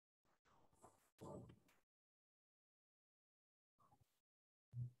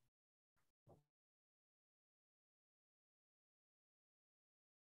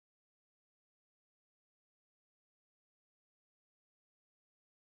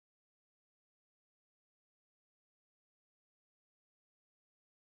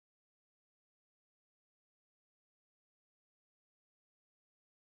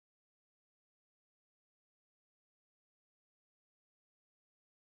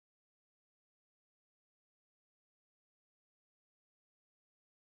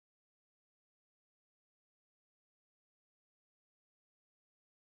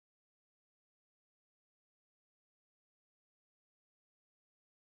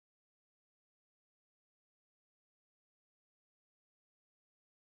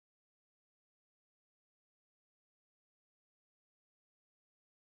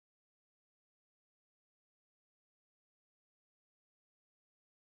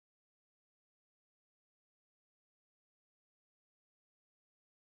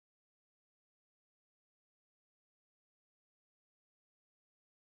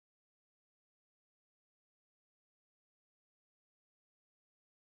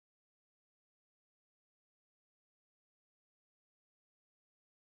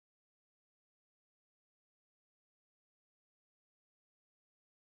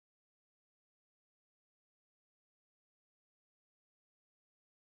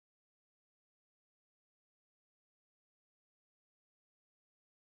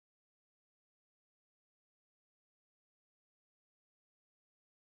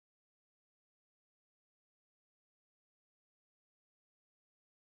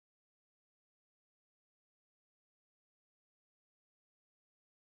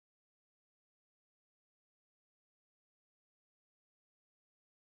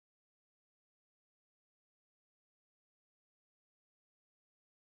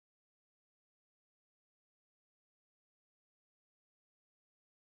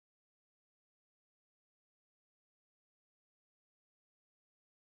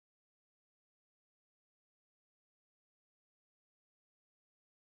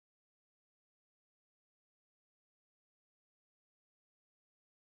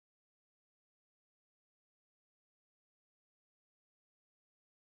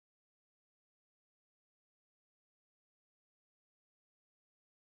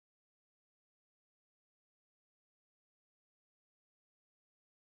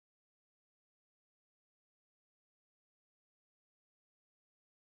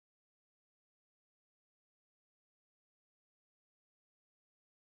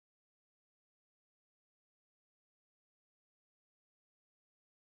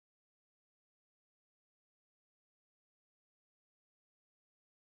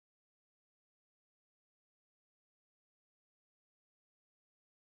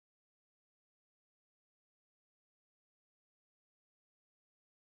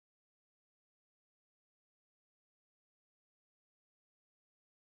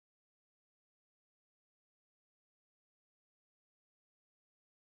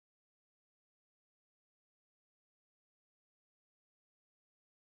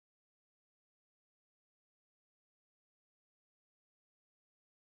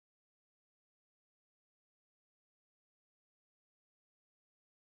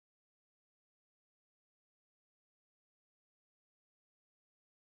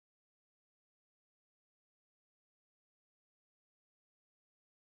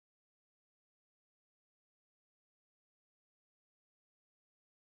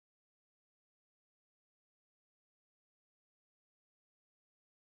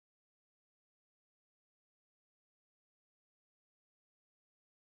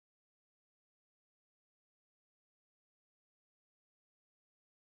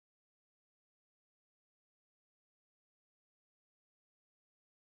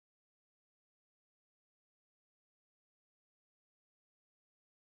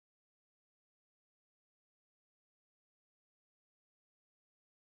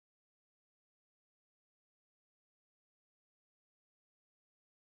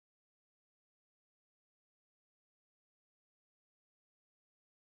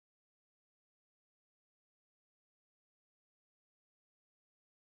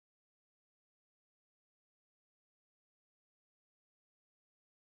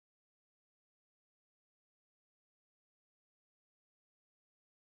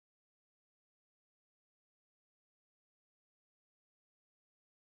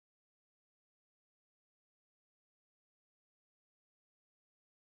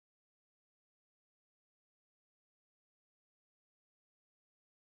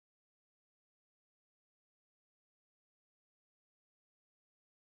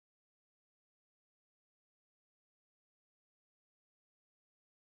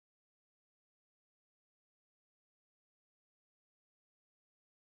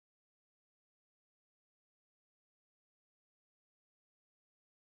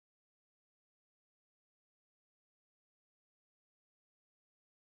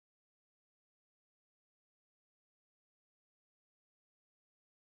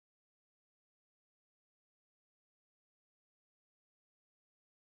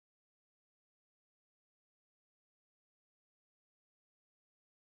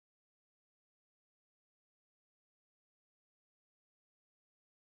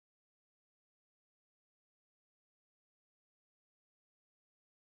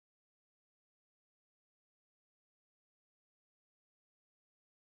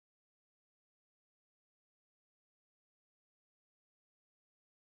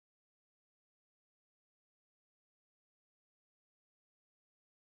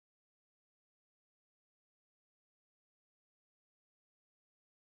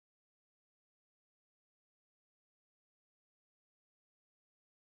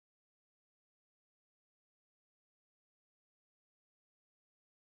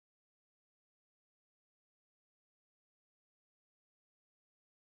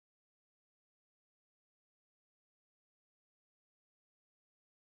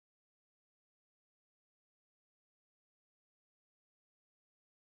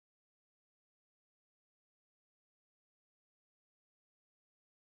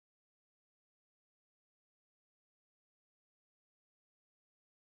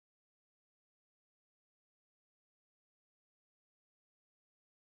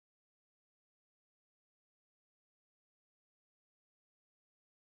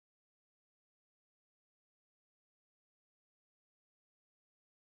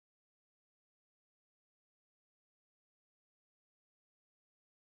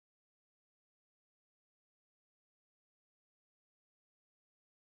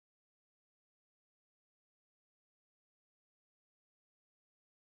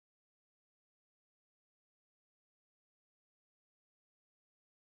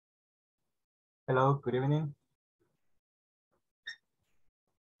Hello, good evening.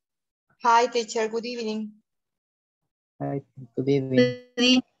 Hi, teacher. Good evening. Hi, good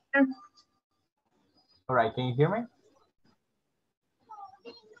evening. All right, can you hear me?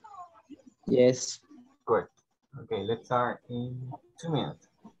 Yes. Good. Okay, let's start in 2 minutes.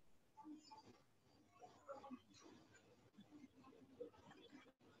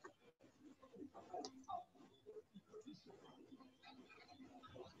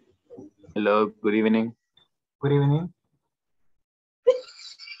 Hello, good evening. Good evening.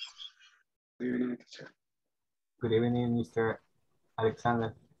 Good evening, teacher. Good evening, Mr.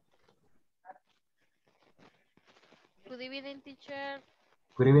 Alexander. Good evening, teacher.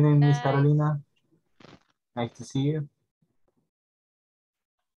 Good evening, Miss Guys. Carolina. Nice to see you.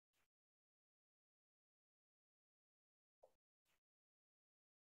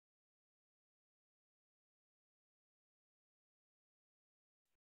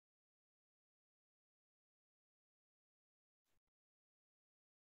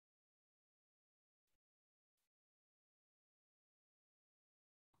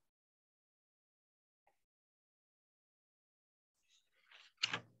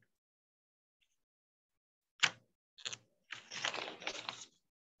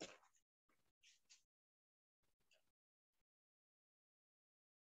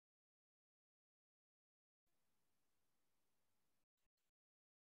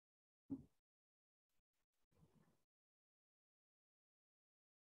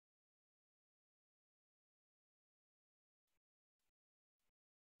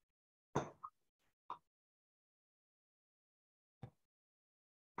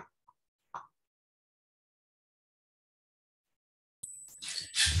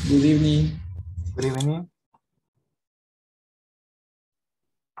 Good evening. Good evening.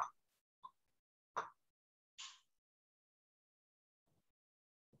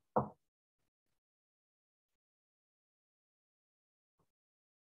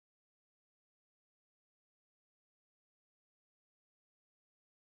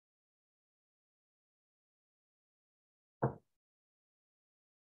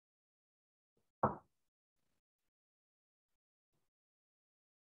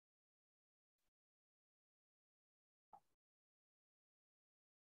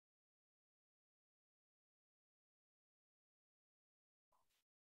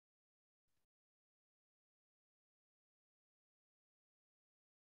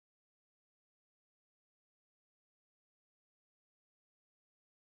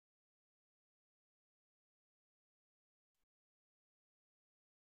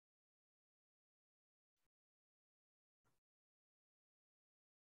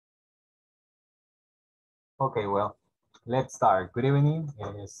 Okay, well, let's start. Good evening.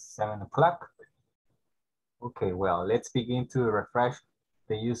 It is 7 o'clock. Okay, well, let's begin to refresh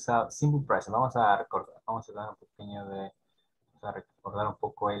the use of simple present. Vamos a recordar, vamos a dar un pequeño de, vamos a recordar un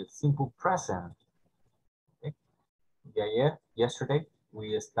poco el simple present. Okay. Yesterday,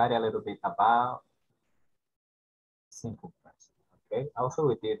 we studied a little bit about simple present. Okay, also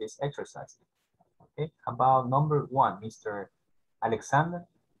we did this exercise. Okay, about number 1, Mr. Alexander,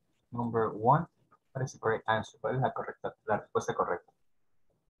 number 1. What is the correct answer? ¿Cuál es la respuesta correcta?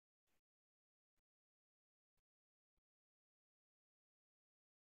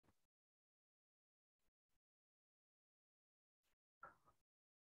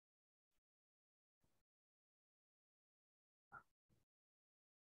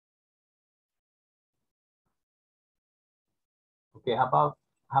 Okay, how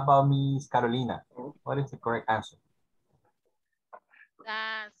about Miss Carolina? What is the correct answer?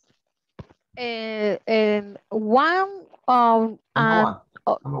 That's one of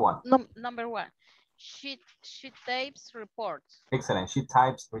Number one. number one. She types reports. Excellent. She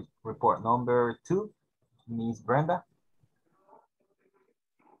types report. Number 2, Miss Brenda.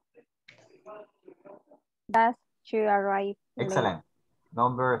 Does she arrive late? Excellent.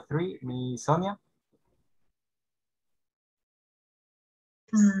 Number 3, Miss Sonia.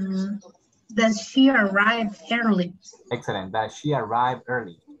 Does she arrive early? Excellent. Does she arrive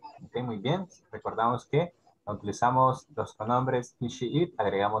early? Okay, muy bien. Recordamos que utilizamos los pronombres he, she, it,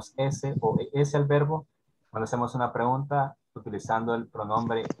 agregamos s o es al verbo. Cuando hacemos una pregunta, utilizando el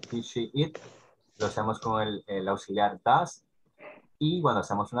pronombre he, she, it, lo hacemos con el auxiliar does. Y cuando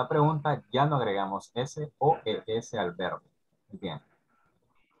hacemos una pregunta, ya no agregamos s o es al verbo. Muy bien.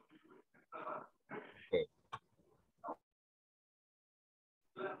 Okay.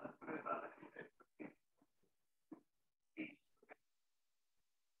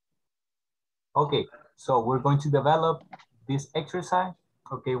 Okay, so we're going to develop this exercise.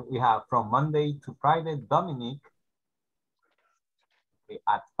 Okay, we have from Monday to Friday, Dominic, okay,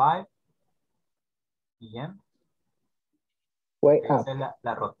 at 5. p.m. Wake Esa up. es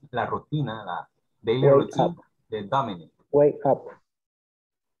la rutina, la daily Wake routine up. de Dominic. Wake up.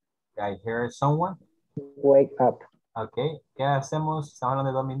 I hear someone. Wake up. Ok, ¿qué hacemos? Estamos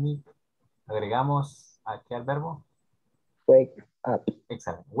hablando de Dominic. Agregamos aquí al verbo. Wake up.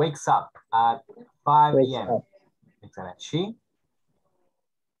 Excellent. Wakes up at 5 Wakes p.m. up. Excellent. She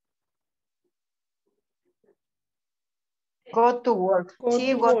Go to work. Go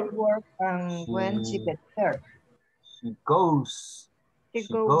She to go work. to work and when she gets there. she goes. She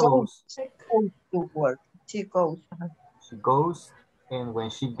She goes goes. to work. She goes. She goes, and when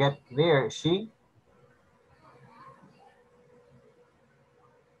she gets there, she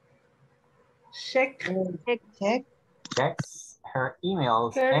Check. Check checks her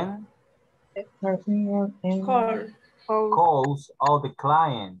emails Her- and her email and Call. calls all the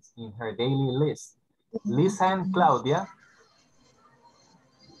clients in her daily list. Lisa and Claudia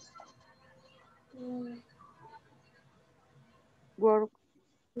Work.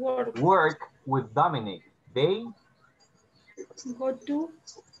 Work. work with Dominic. They Go to.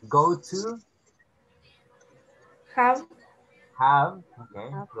 go to Have.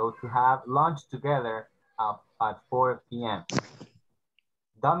 go to have lunch together at 4 p.m.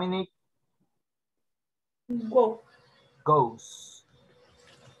 Dominic Go. goes.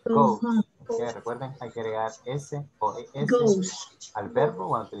 Goes. Okay, recuerden, hay que agregar S o ES Goes. al verbo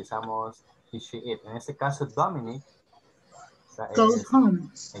cuando utilizamos he, she, it. En este caso, Dominic Goes home.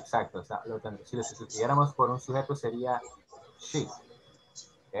 exacto. O sea, si lo sustituyéramos por un sujeto sería she.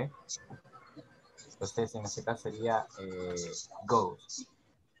 Okay. Entonces, en este caso sería goes.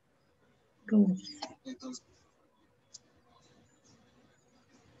 Goes.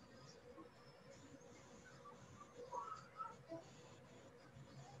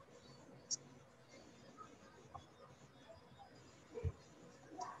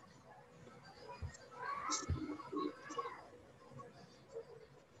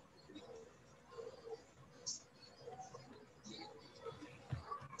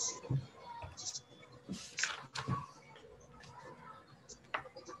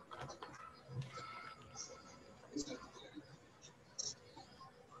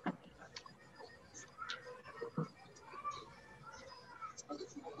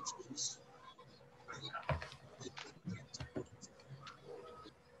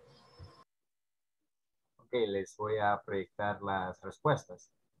 Ok, les voy a proyectar las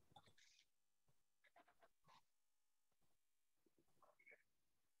respuestas.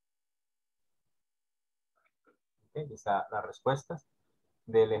 Ok, está las respuestas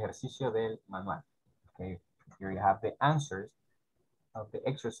del ejercicio del manual. Okay, here you have the answers of the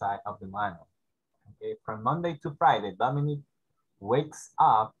exercise of the manual. Okay, from Monday to Friday, Dominic wakes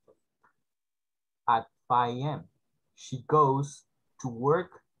up at 5 a.m. She goes to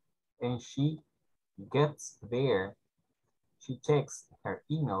work and she gets there. She checks her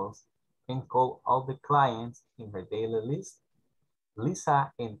emails and calls all the clients in her daily list.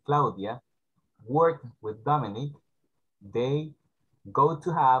 Lisa and Claudia work with Dominic. They go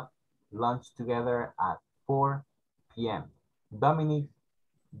to have lunch together at 4 p.m. Dominic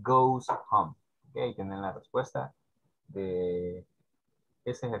goes home. Okay, tienen la respuesta de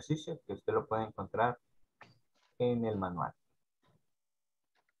ese ejercicio que usted lo puede encontrar en el manual.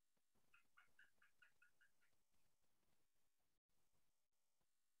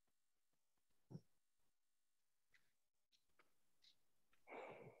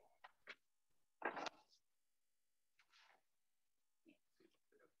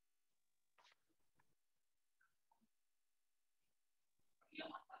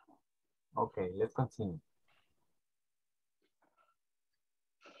 Okay, let's continue.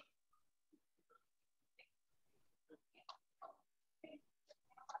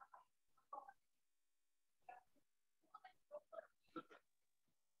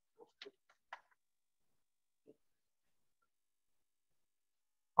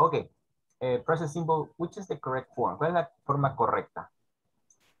 Okay, present simple, which is the correct form? ¿Cuál es la forma correcta?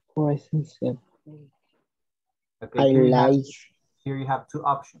 Present simple. Okay, I like. Here you have two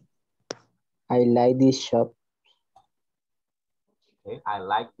options. I like this shop. Okay, I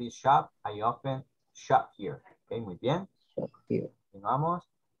like this shop. I often shop here. Okay, muy bien. Shop here. Vamos.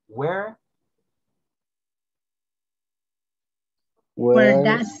 Where Where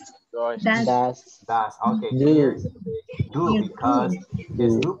does. Does. Okay, Do. here do because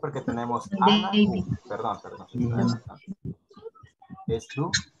es Do. do porque tenemos Ana. David. Perdón. Es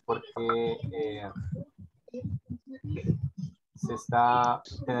do porque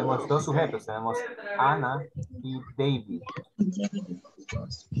tenemos dos sujetos, tenemos Ana y David.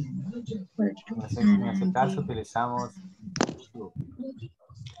 En ese caso utilizamos do.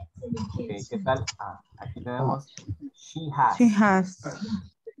 Okay, ¿qué tal? Aquí tenemos she has. She has.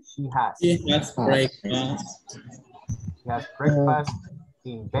 She has. She has breakfast. She has breakfast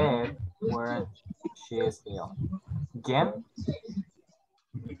in bed when she is ill. Again,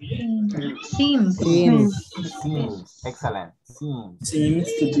 Seems. seems. Excellent. Seems. Seems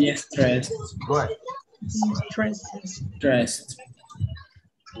to be stressed. Good. Stressed.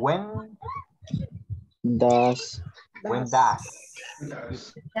 When Does. when does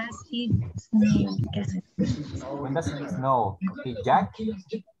Does it snow? when does it snow? Okay, Jack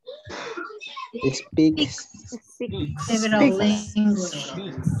Speaks. speaks Several languages.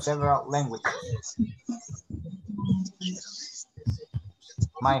 speaks several languages.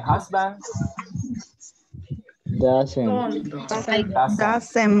 My husband Doesn't.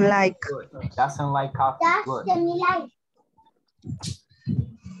 Doesn't like. doesn't like coffee. Good.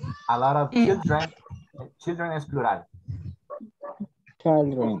 A lot of children. Children is plural.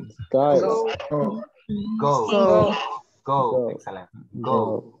 Children. Go. Go. Go. Excellent.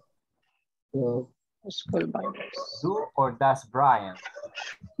 Go. Go. Do or does Brian?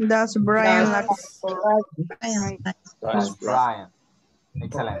 Does Brian like? Does Brian.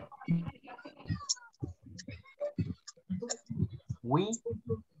 Excellent. We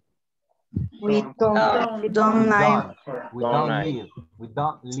Don't like. We don't live. We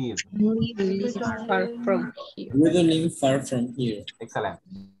don't live. Far from here. We don't live far from here. Excellent.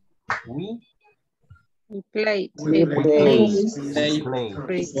 We We play. We play. Say play.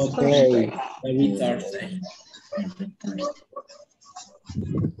 Play. every Thursday.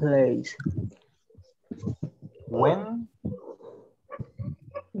 Plays. When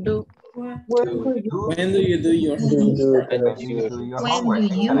Do. When do you do your when do homework? you do your When homework? do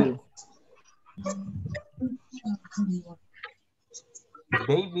you? Excellent.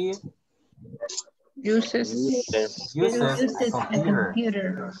 David Uses uses a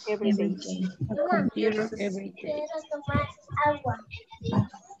computer. Every day. computer every day.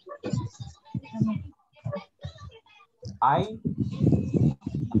 I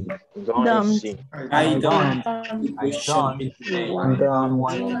Don't. I don't. I don't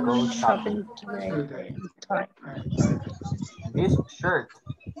want to go shopping. today. This shirt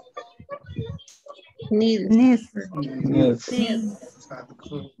Need. Needs. needs is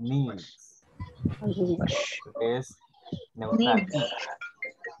neutral.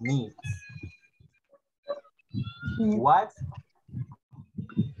 Needs. What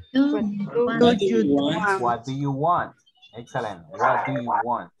What do you want? What do you want? Excellent. What do you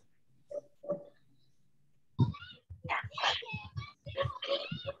want?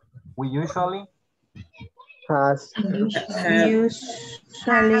 We usually Has. Usually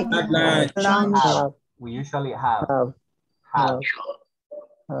Lunch. lunch. Have. we usually have. Have. Have.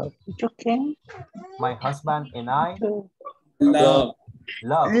 Have. Okay. My husband and I Love.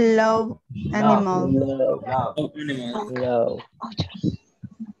 love Love animal. Love. love. Of animals. Love.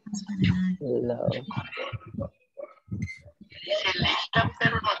 Love.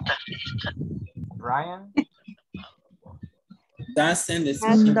 Brian Doesn't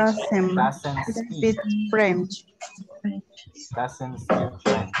speak. doesn't Speak speak French. French.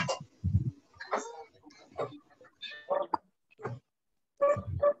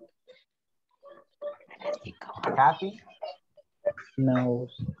 Kathy Knows.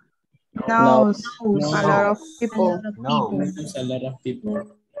 Knows a lot of people. knows. Knows a lot of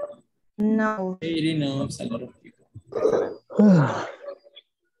people. Knows. Katie knows a lot of people. Excellent.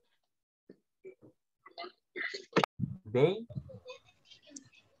 They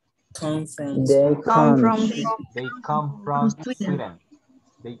Come from. They Come from. they come from Sweden.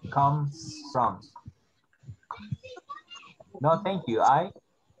 They come from. No, thank you. I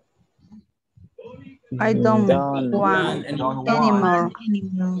don't Don't. want don't anymore.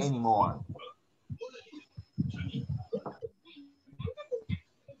 want anymore.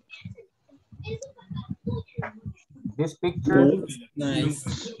 This picture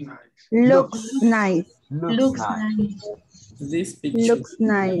Nice. Looks nice. looks nice. This picture. Looks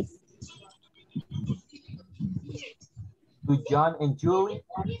nice. To John and Julie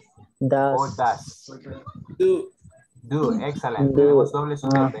or Does. does? Do. Do. Excellent. Do. Tenemos doble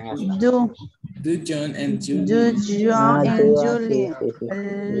sujeto en esta. Do John and Julie. Do John and do. Julie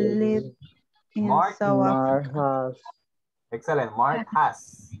Sí. live in Mark. South Mark has. Excellent. Mark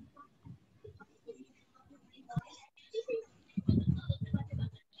has.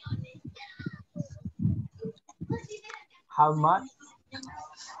 How much?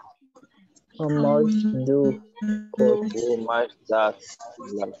 How much do cost? How much does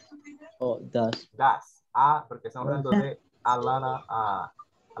Oh, does. Does. Ah, porque estamos hablando de a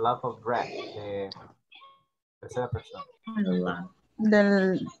lot of bread. De tercera persona.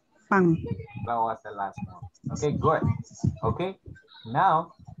 del Pan. That was the last one. Okay, good. Okay,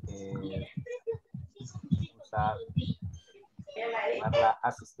 now vamos a tomar la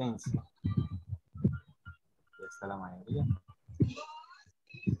asistencia. Aquí está la mayoría.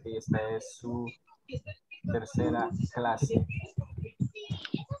 Y esta es su tercera clase.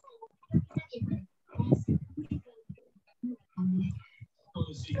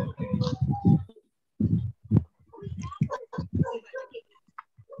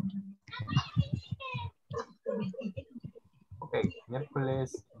 Ok,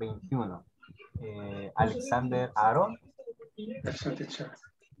 miércoles 21. Alexander Aaron. Present, teacher.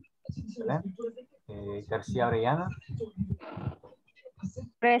 Excelente. García Orellana.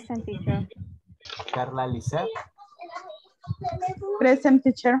 Present teacher. Carla Lisset. Present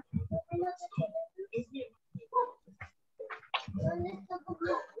teacher.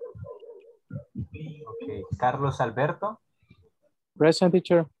 Ok, Carlos Alberto. Present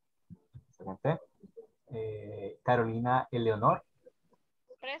teacher. Excelente. Carolina Eleonor.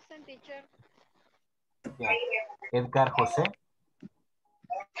 Present teacher. Bien. Edgar José.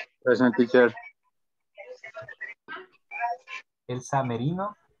 Present, teacher. Elsa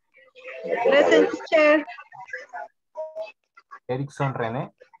Merino. Present teacher. Erickson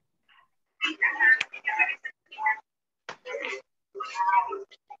René.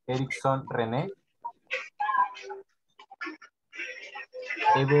 Erickson René.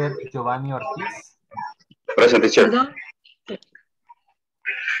 Ever Giovanni Ortiz. Present, teacher. Perdón.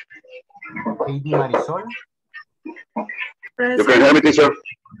 Heidi Marisol. You can hear me, teacher.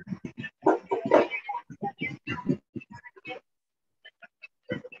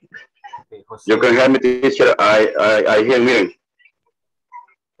 Okay, José. You can hear me, teacher. I hear me.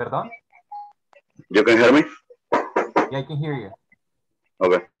 Perdón. You can hear me? Yeah, I can hear you.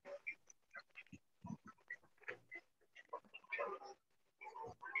 Okay.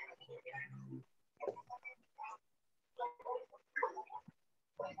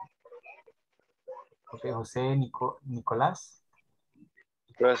 Ok, José Nicolás.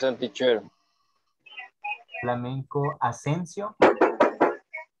 Present teacher. Flamenco Asensio.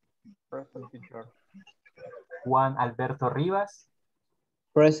 Present teacher. Juan Alberto Rivas.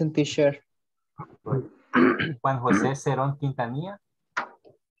 Present teacher. Juan José Cerón Quintanilla.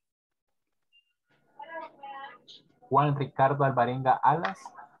 Juan Ricardo Alvarenga Alas.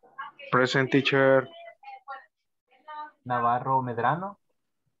 Present, teacher. Navarro Medrano.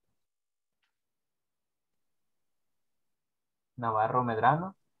 Navarro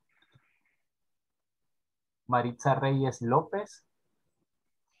Medrano. Maritza Reyes López.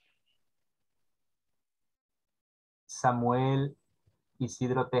 Samuel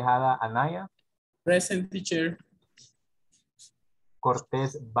Isidro Tejada Anaya. Present teacher.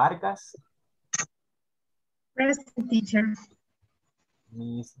 Cortés Vargas. Present teacher.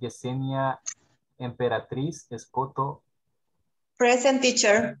 Miss Yesenia Emperatriz Escoto. Present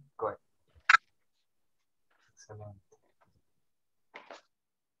teacher. Good. Excelente.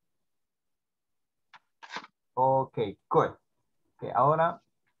 Ok, good. Okay, ahora lo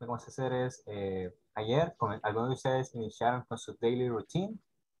que vamos a hacer es, ayer algunos de ustedes iniciaron con su daily routine.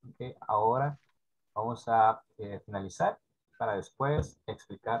 Okay, ahora vamos a finalizar para después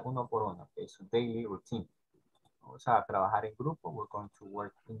explicar uno por uno. Okay, su daily routine. Vamos a trabajar en grupo. We're going to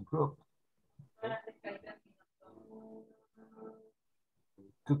work in group. Okay.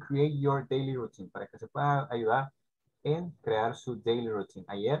 To create your daily routine, para que se pueda ayudar en crear su daily routine.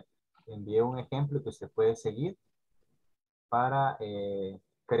 Ayer envié un ejemplo que usted puede seguir para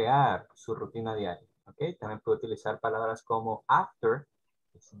crear su rutina diaria. ¿Okay? También puede utilizar palabras como after,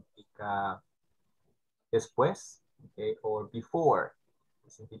 que significa después, ¿okay? O before, que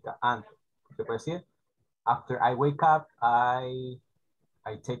significa antes. Usted puede decir, after I wake up, I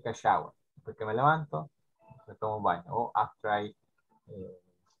take a shower. Porque me levanto, me tomo un baño. O after I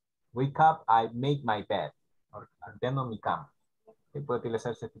wake up, I make my bed. Ordeno mi cama. ¿Okay? Puede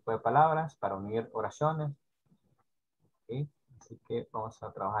utilizar ese tipo de palabras para unir oraciones. ¿Okay? Así que vamos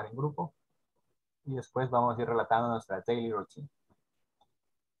a trabajar en grupo. Y después vamos a ir relatando nuestra daily routine.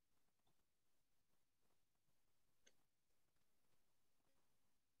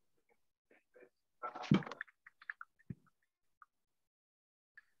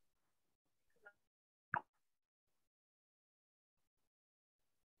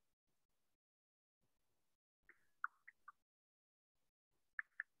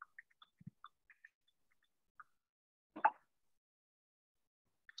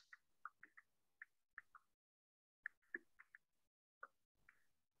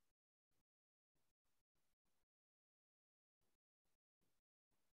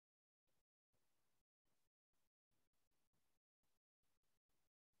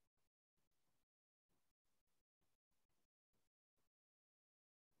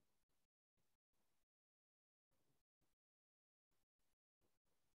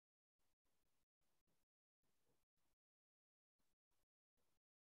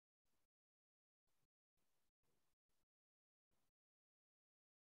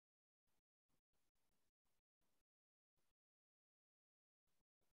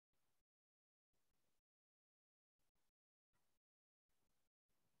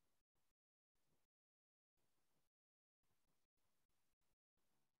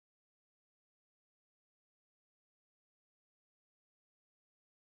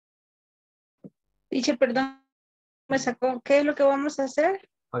 Dice, perdón, me sacó. ¿Qué es lo que vamos a hacer?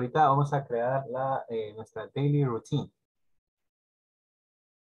 Ahorita vamos a crear nuestra daily routine.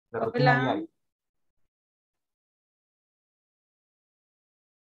 La rutina Hola. diaria.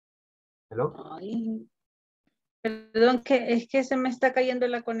 ¿Hello? Ay, perdón, que es que se me está cayendo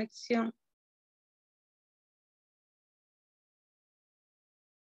la conexión.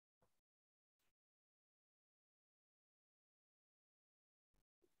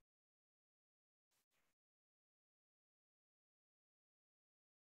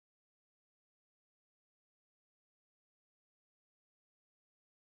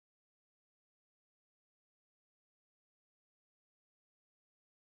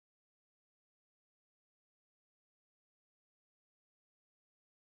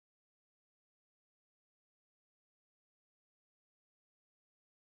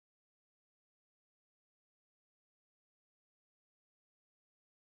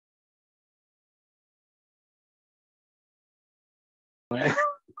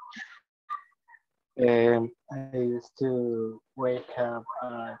 I used to wake up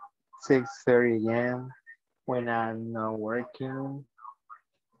at 6:30 a.m. when I'm not working.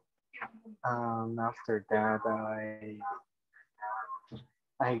 After that,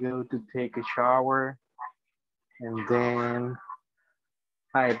 I go to take a shower and then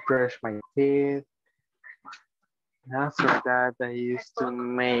I brush my teeth. And after that, I used to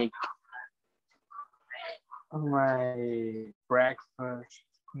make my breakfast.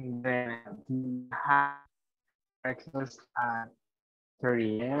 And then have breakfast at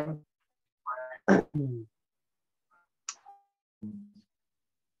 30 a.m.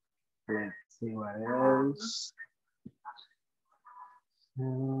 Let's see what else.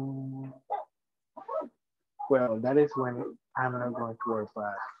 Mm, Well, that is when I'm not going to work,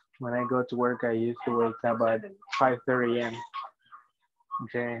 but when I go to work, I used to wake up at 5:30 a.m.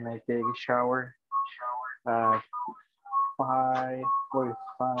 Then I take a shower at 5:45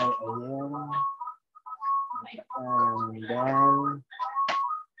 a.m. And then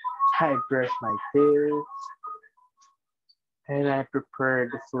I brush my teeth and I prepare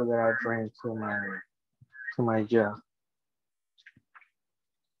the food that I bring to my job.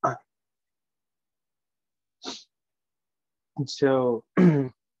 So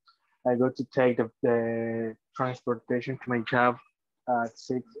I go to take the transportation to my job at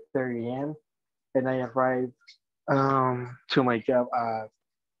 6:30 a.m. and I arrive to my job at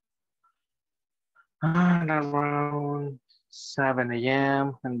around 7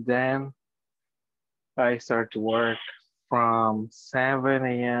 a.m. and then I start to work from 7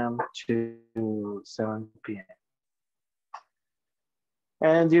 a.m. to 7 p.m.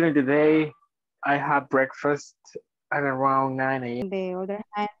 And during the day, I have breakfast at around 9 a.m. On the other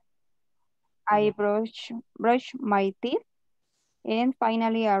hand, I brush my teeth, and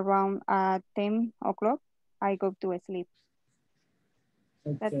finally around 10 o'clock, I go to sleep.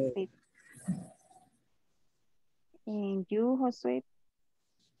 That's Okay. it. And you, Josue?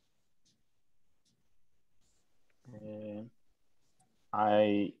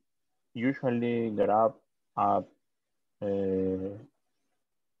 I usually get up at uh,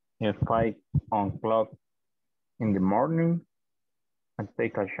 5 o'clock in the morning and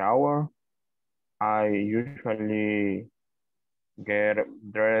take a shower. I usually get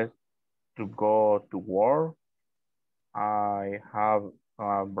dressed to go to work. I have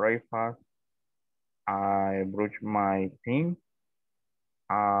breakfast. I brush my teeth.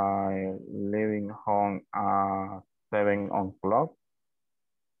 I leaving home at 7 o'clock.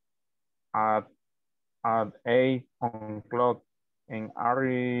 At 8 o'clock in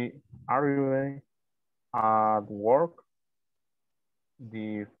arrive at work.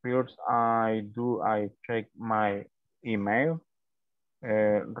 The first I do, I check my email,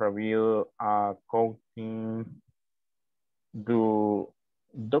 review a coding, do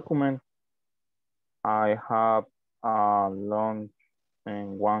document. I have a lunch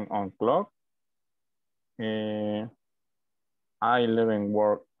in 1 o'clock. I leave in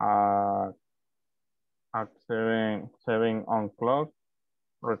work at 7 o'clock.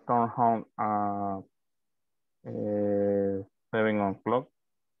 Return home at 7 o'clock.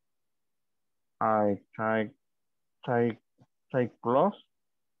 I take clothes,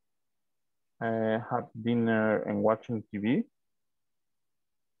 have dinner and watching TV.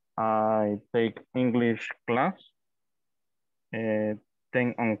 I take English class. 10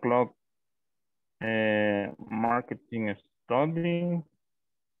 o'clock, marketing study.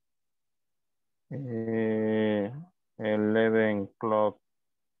 11 o'clock,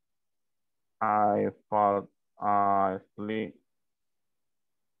 I fall asleep.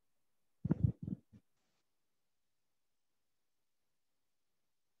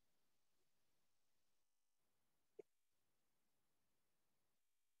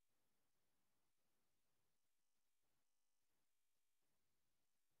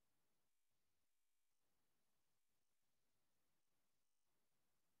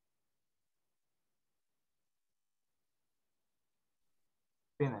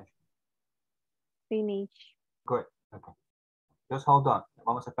 Finish. Finish. Good. Okay. Just hold on.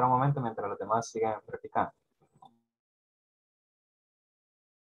 Vamos a esperar un momento mientras los demás sigan practicando.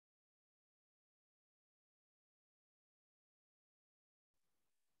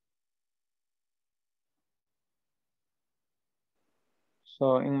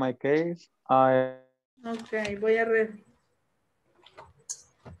 So in my case, I Ok, voy a ver.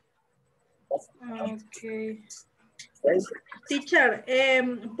 Ok. Teacher,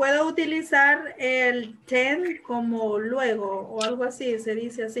 ¿puedo utilizar el then como luego o algo así? Se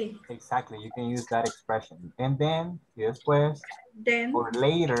dice así. Exactly. You can use that expression. And then, y después, Then. or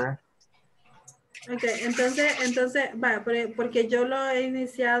later. Ok, entonces, va, porque yo lo he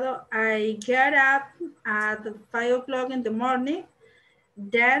iniciado. I get up at 5 o'clock in the morning.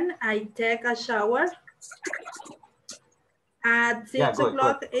 Then I take a shower. At 6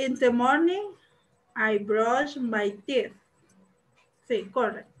 o'clock in the morning, I brush my teeth. Sí,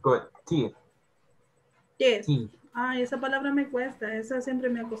 correcto. Good. Teeth. Teeth. Teeth. Ay, esa palabra me cuesta. Esa siempre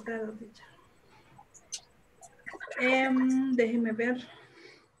me ha costado, teacher. Déjeme ver.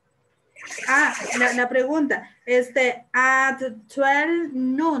 Ah, la pregunta. At 12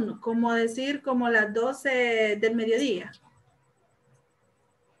 noon, como decir como las 12 del mediodía.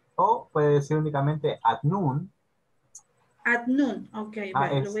 O puede decir únicamente at noon. At noon, ok.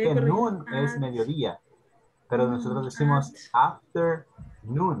 Vale, lo Es voy a que corregir. noon es mediodía. Pero nosotros decimos after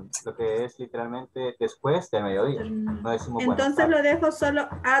noon, lo que es literalmente después del mediodía. No decimos Entonces lo dejo solo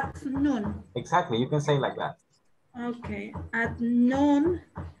at noon. Exactly, you can say like that. Ok, at noon.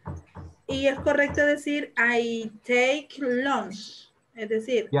 Y es correcto decir I take lunch. Es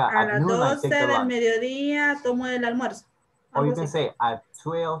decir, a las 12 del mediodía tomo el almuerzo. Or you can say at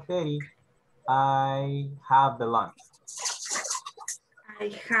 12:30 I have the lunch. I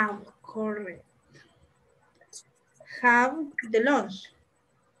have, correct. Have the lunch.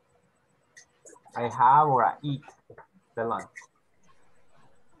 I have or I eat the lunch.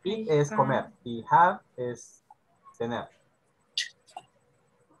 Eat es comer y have es tener.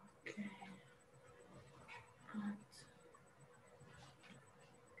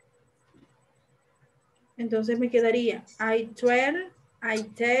 Entonces me quedaría I 12, I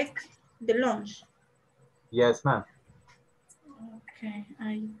take the lunch. Yes, ma'am. Okay,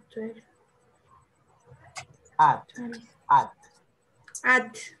 I 12. At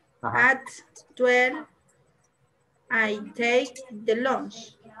 12, I take the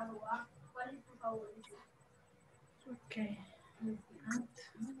lunch. Okay.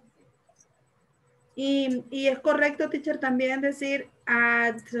 Y es correcto, teacher, también decir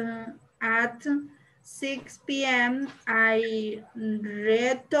at 6 p.m. I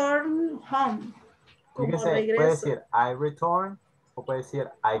return home. Como puede decir I return, o puede decir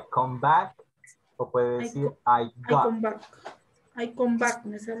I come back, o puede decir I got. I come back. I come back,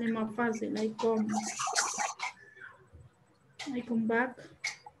 me sale más fácil. I come back.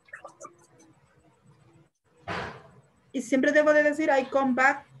 Y siempre debo de decir I come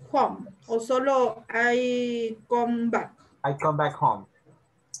back home. O solo I come back. I come back home.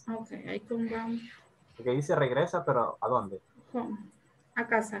 Ok, I come back. Porque dice regresa, pero ¿a dónde? Home. A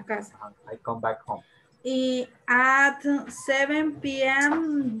casa. I come back home. Y at 7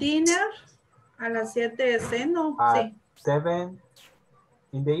 p.m. dinner. A las 7 de cena. At 7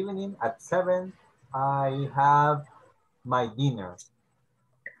 in the evening, at 7, I have my dinner.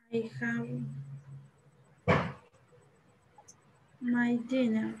 I have my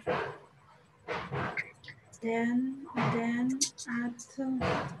dinner. Then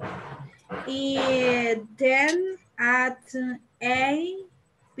at 8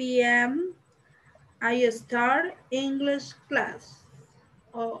 p.m. I start English class.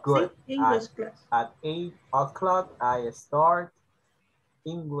 Good. Sí, English class. At 8 o'clock, I start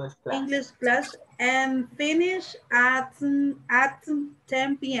English class. English class and finish at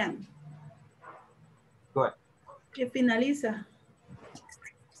 10 p.m. Good. Que finaliza.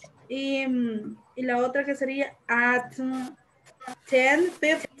 Y la otra que sería at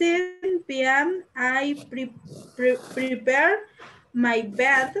 10:15 p.m. I prepare my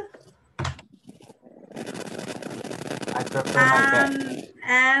bed. I prepare my bed.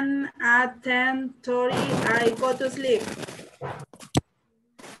 And at 10:30 I go to sleep.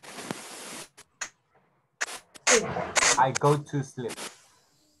 I go to sleep.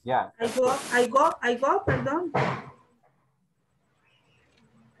 Yeah. I go, perdón.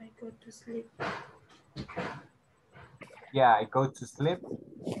 I go to sleep. Yeah, I go to sleep.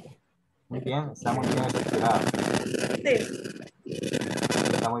 Muy bien, está muy bien estructurado. Sí.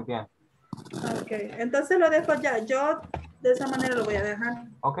 Está muy bien. Ok, entonces lo dejo ya. Yo de esa manera lo voy a dejar.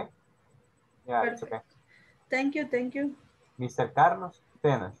 Ok. Yeah, it's okay. Thank you. Mr. Carlos,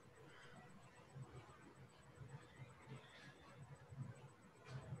 Tenas.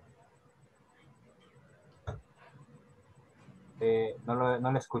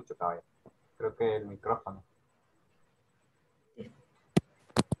 No le escucho, caballero. Creo que el micrófono.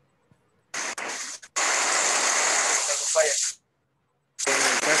 En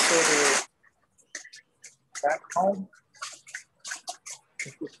el caso de back home,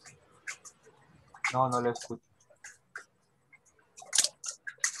 No le escucho.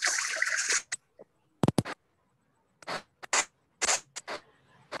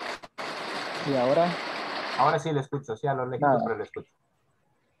 y ahora, Ahora sí le escucho, sí, a lo lejos, nada. pero le escucho.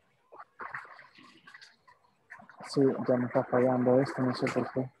 Sí, ya me está fallando esto, no sé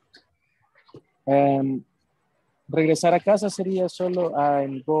por qué. Regresar a casa sería solo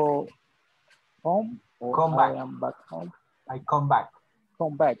I'm go home o Come I back. am back home. I come back.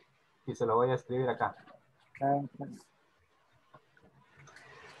 Come back. Y se lo voy a escribir acá. I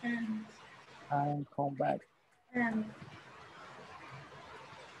come back.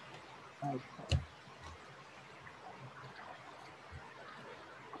 I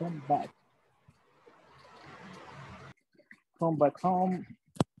come back. Come back home.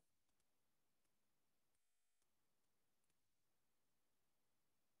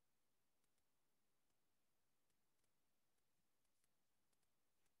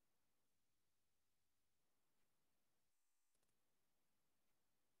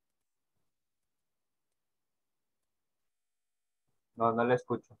 No le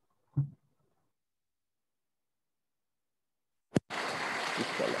escucho.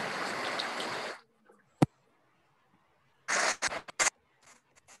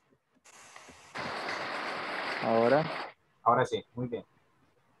 Ahora, Ahora sí, muy bien.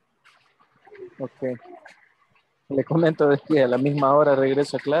 ok. Le comento de que a la misma hora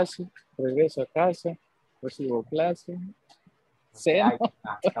regreso a clase, regreso a casa, recibo clase, ceno.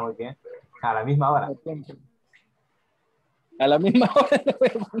 Está muy bien. A la misma hora. A la misma hora.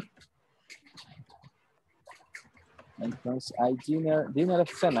 Entonces, hay dinner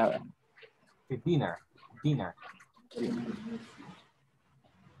es cena. Dinner. Dinner.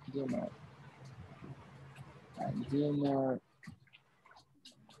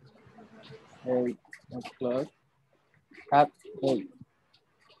 8 o'clock. At 8.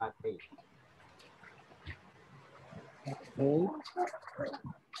 At 8. Okay.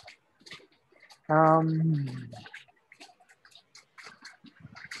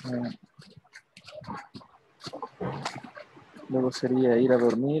 Luego sería ir a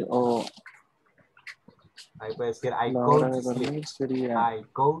dormir o Ahí puede decir I la go hora to de sleep. dormir sería I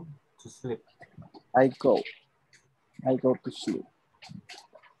go to sleep. I go to sleep.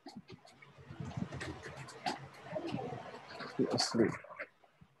 To sleep.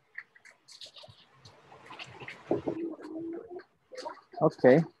 Ok.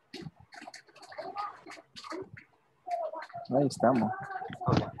 Ahí estamos.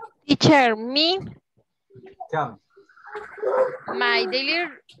 Okay. Teacher, me, Tell me. my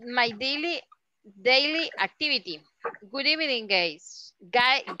daily activity. Good evening, guys.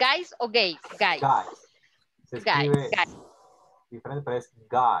 Guys or gays? Guys. Guys. Se escribe Guys. diferente, pero es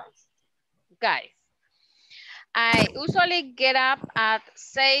guys. Guys. I usually get up at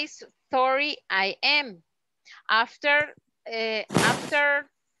 6:30 a.m. After,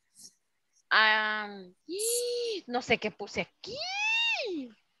 no sé qué puse aquí.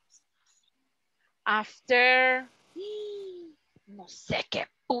 After, no sé qué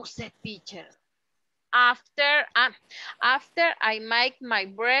puse, teacher. After I make my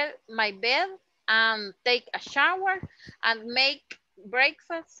bed and take a shower and make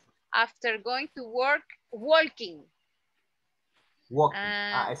breakfast after going to work, walking. Walking.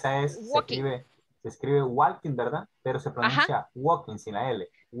 Esa es, walking. Se escribe walking, ¿verdad? Pero se pronuncia walking sin la L.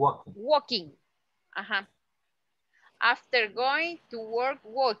 Walking. Walking. Ajá. After going to work,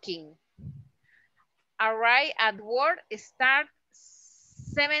 walking. Arrive at work, start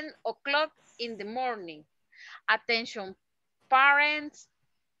 7 o'clock in the morning. Attention parents,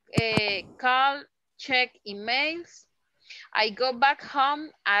 call, check emails. I go back home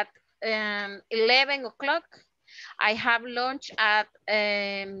at 11 o'clock. I have lunch at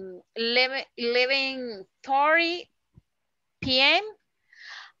 11:30 p.m.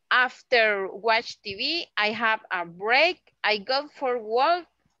 After watch TV, I have a break. I go for walk.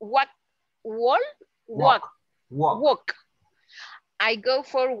 I go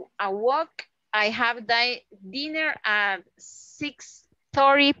for a walk. I have dinner at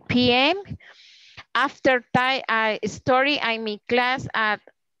 6:30 p.m. After I study, I'm in class at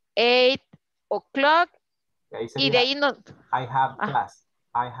 8 o'clock. Y de ahí no. I have class.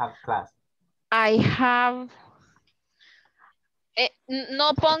 I have class. I have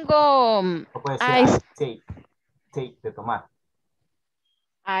No pongo O puede ser take, de tomar.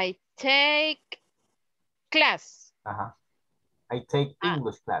 I take class. Ajá. I take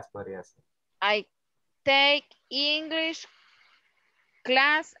English class, podría ser. I take English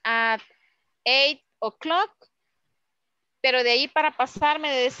class at 8 o'clock. Pero de ahí para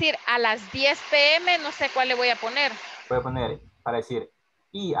pasarme de decir a las 10 p.m. no sé cuál le voy a poner. Voy a poner para decir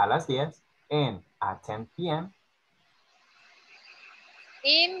y a las 10 and at 10 p.m.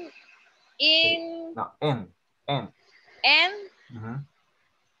 No, en. And Uh-huh.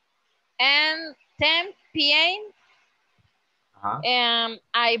 and 10 p.m. Uh-huh.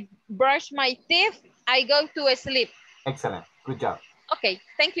 I brush my teeth. I go to sleep. Excellent. Good job. Okay,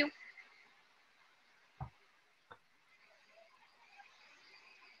 thank you.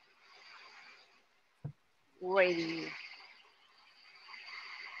 Ready.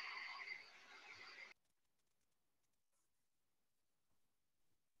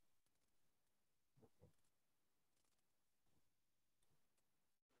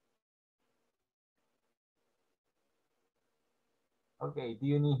 Okay, do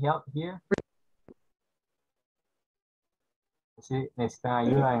you need help here? ¿Sí? ¿Necesitan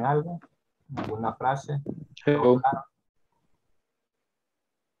ayuda en algo? ¿Alguna frase? ¿Todo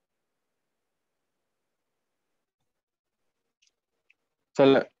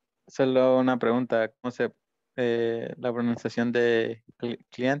claro? Solo una pregunta, ¿cómo se la pronunciación de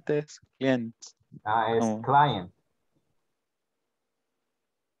clientes? Clients. Es client.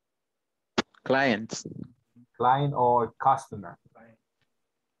 Clients. Client or customer.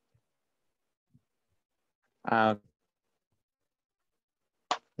 Ah.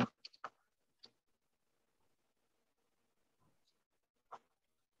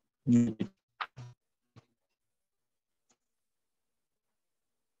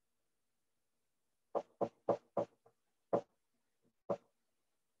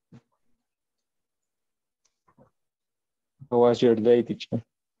 How was your day, teacher?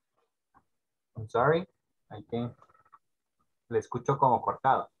 I'm sorry. I think le escucho como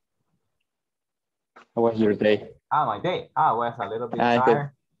cortado. How was your day? My day. Was a little bit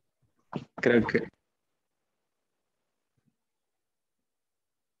tired. Creo que.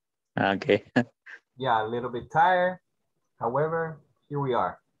 Okay. Yeah, a little bit tired. However, here we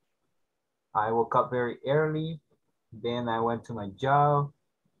are. I woke up very early. Then I went to my job.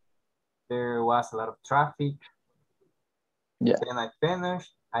 There was a lot of traffic. Yeah. Then I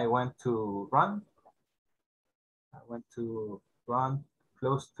finished. I went to run.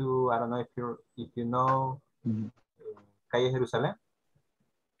 Close to, I don't know if you know, Calle Jerusalén.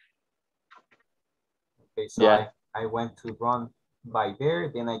 Okay, so yeah. I went to run by there.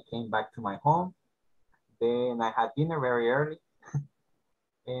 Then I came back to my home. Then I had dinner very early.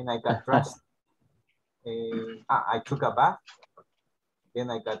 And I got dressed. I took a bath. Then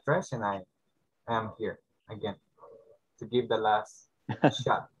I got dressed and I am here again to give the last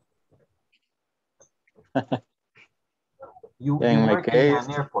shot. You work in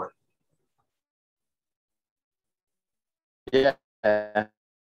an airport. Yeah.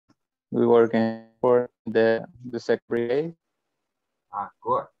 We work for the secretary.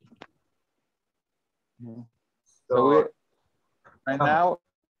 Good. So right now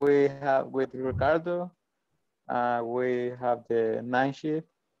we have with Ricardo, we have the night shift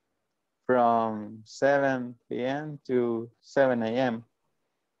from 7 p.m. to 7 a.m.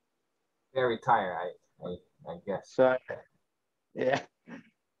 Very tired, I guess. So yeah.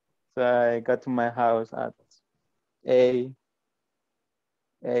 So I got to my house at 8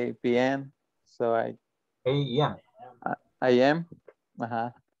 p.m. So 8 a.m. I am.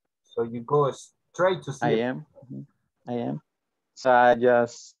 So you go straight to sleep. I am. So I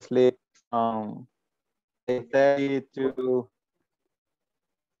just sleep from 8:30 to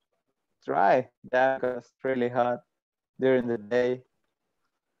dry. That because it's really hot during the day.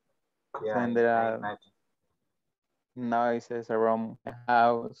 Yeah, and there are noises around my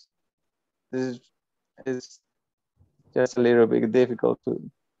house. This is just a little bit difficult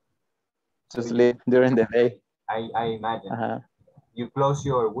to sleep during the day. I imagine. You close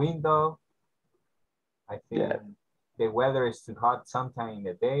your window. I think the weather is too hot sometime in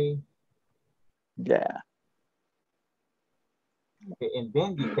the day. Yeah. Okay, and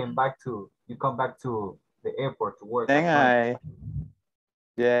then you come back to the airport to work. Then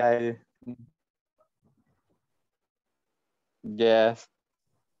yes.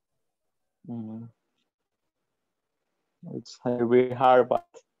 It's really hard, but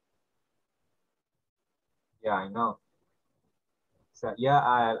yeah, I know. So yeah,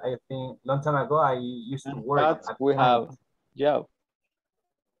 I think long time ago I used to work. But we have job.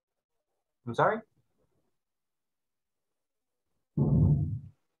 I'm sorry.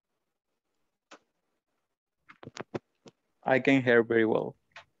 I can hear very well.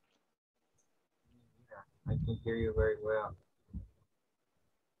 I can hear you very well.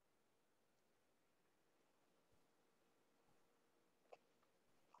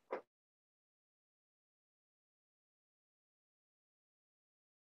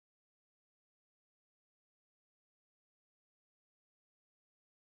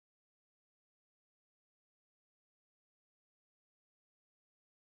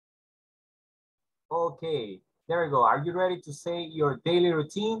 Okay, there we go. Are you ready to say your daily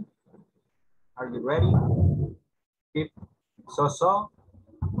routine? Are you ready? Keep so.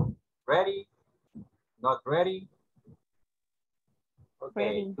 Ready? Not ready? Okay,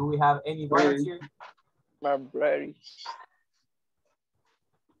 Ready. do we have any volunteer? I'm ready.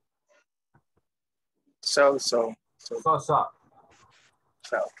 So. So.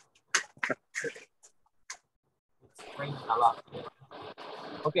 It's raining a lot.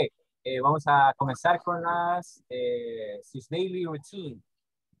 Ok, vamos a comenzar con las sus daily routine.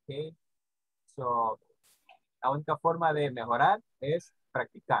 Ok, so la única forma de mejorar es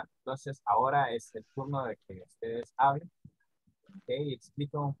practicar. Entonces ahora es el turno de que ustedes hablen. Ok,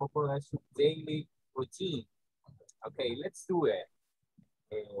 explico un poco de su daily routine. Ok, let's do it.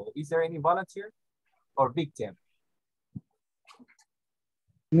 Is there any volunteer or victim?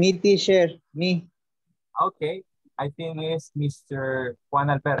 Me, teacher, me. Okay, I think it's Mr. Juan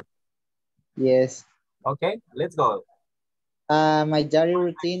Alberto. Yes. Okay, let's go. My daily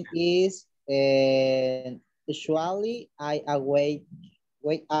routine is usually I wake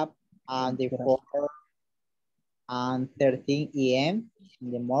up at the 4:13 a.m.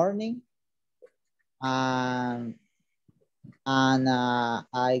 in the morning, and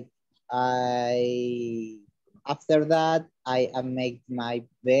I after that I make my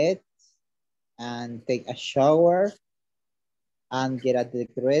bed and take a shower and get at the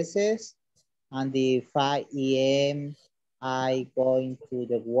dresses. And the 5 a.m. I going to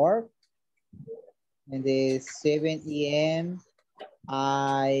the work. And the 7 a.m.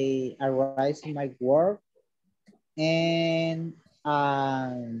 I arrive in my work. And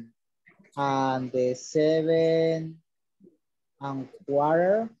the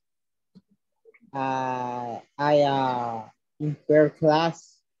 7:15 I in per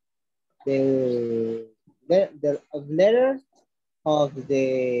class the letter of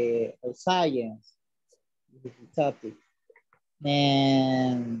the science topic,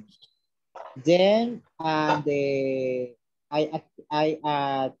 and then I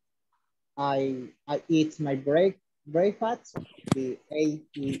eat my breakfast the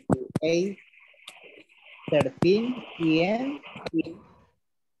 8:13 p.m.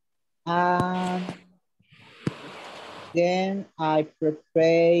 and then I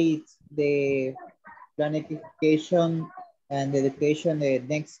prepared the planification and education the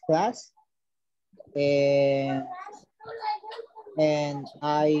next class, and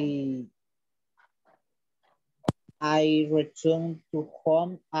I return to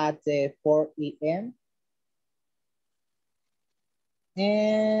home at 4 a.m.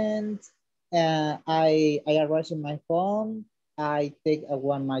 and I arrive in my home. I take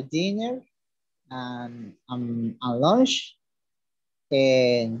my dinner and lunch,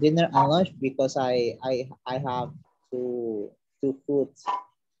 and dinner and lunch because I have two foods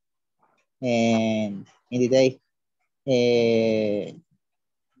and in the day.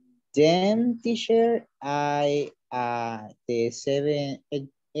 Then teacher, I the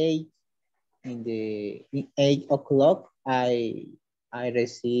 8 in the 8 o'clock I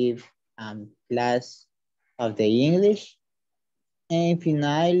receive class of the English, and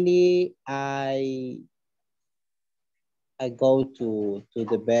finally I go to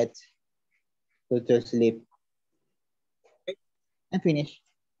the bed to sleep. Okay. And finish.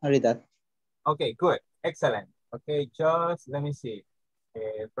 Only that. Okay, good. Excellent. Okay, just let me see.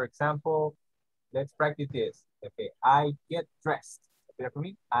 For example, let's practice this. Okay, I get dressed. Repeat for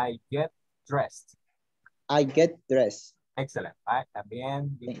me. I get dressed. I get dressed. Excellent. Right?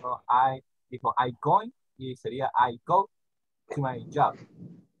 También dijo I going y sería I go to my job.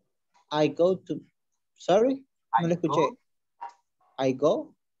 I go to, sorry, no lo escuché. I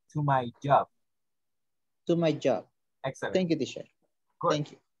go to my job. To my job. Excellent. Thank you, teacher. Good.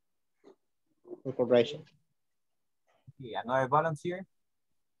 Thank you for cooperation. Okay, another volunteer.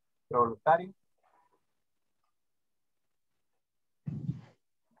 Voluntario.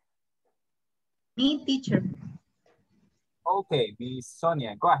 Me, teacher. Okay, Miss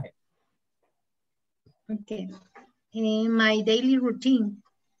Sonia, go ahead. Okay. In my daily routine,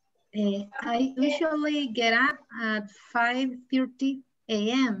 I usually get up at 5:30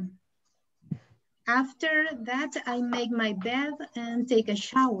 a.m. After that, I make my bed and take a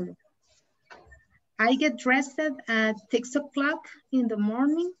shower. I get dressed at 6 o'clock in the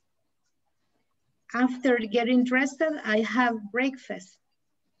morning. After getting dressed, I have breakfast.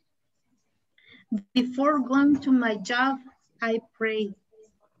 Before going to my job, I pray.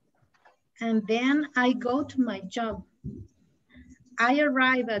 And then I go to my job. I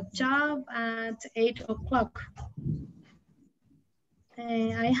arrive at job at 8 o'clock.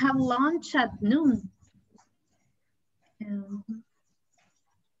 I have lunch at noon.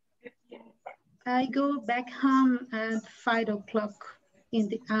 I go back home at 5 o'clock in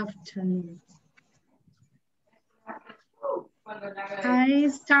the afternoon. I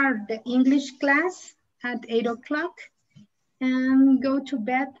start the English class at 8 o'clock and go to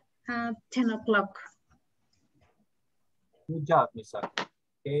bed at 10 o'clock. Good job, Miss.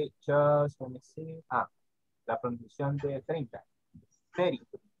 Okay, just let me see. La pronunciación de 30. 30.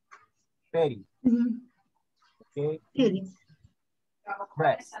 30. Okay. 30.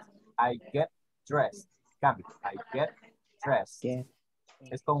 Dressed. I get dressed. Cambio. I get dressed. Get.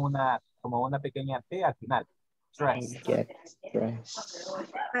 Es como una pequeña T al final. Dressed. I get dressed.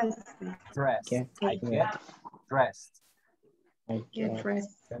 Dressed. Get I get dressed. I get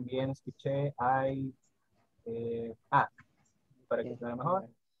dressed. También escuché para que suene mejor.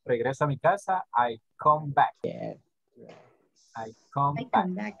 Regreso a mi casa. I come back. Get I come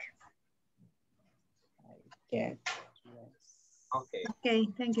back. I get dressed. Okay. Okay,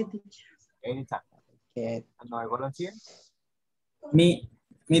 thank you, teacher. Anytime. Get. Another volunteer? Me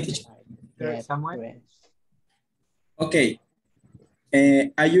teacher. Samuel? Okay.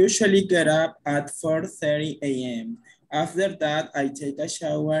 I usually get up at 4:30 a.m. After that, I take a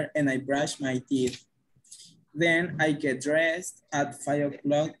shower and I brush my teeth. Then I get dressed at 5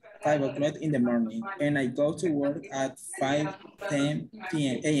 o'clock in the morning, and I go to work at 5:10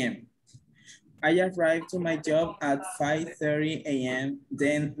 a.m. I arrive to my job at 5:30 a.m.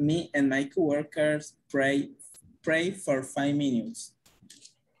 Then me and my coworkers pray for 5 minutes.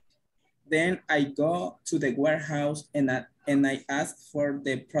 Then I go to the warehouse and I ask for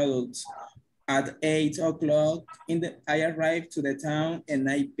the products. At 8 o'clock, I arrive to the town and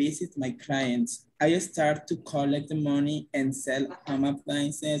I visit my clients. I start to collect the money and sell home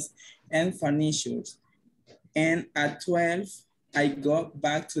appliances and furniture. And at 12, I go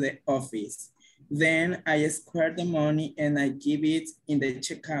back to the office. Then I square the money and I give it in the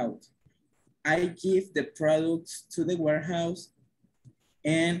checkout. I give the products to the warehouse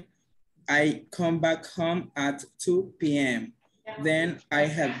and I come back home at 2 p.m. Then I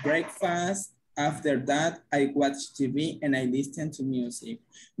have breakfast. After that, I watch TV and I listen to music.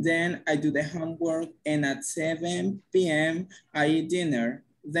 Then I do the homework and at 7 p.m. I eat dinner.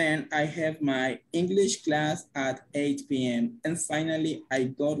 Then I have my English class at 8 p.m. And finally, I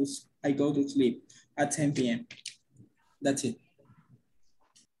go to sleep at 10 p.m. That's it.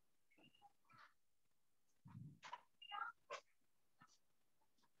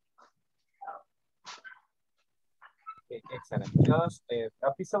 Excelente. Just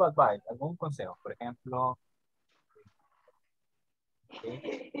a piece of advice, algún consejo, por ejemplo,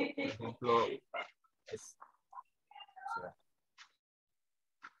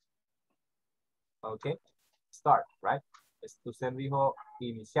 okay, start, right? Usted dijo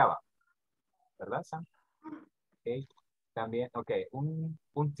iniciaba, ¿verdad, Sam? Okay. También, okay, un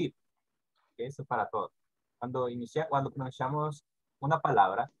tip, okay, eso para todos. Cuando pronunciamos una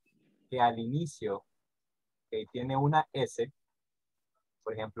palabra que al inicio tiene una S,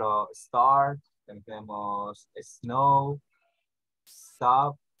 por ejemplo, start, también tenemos snow,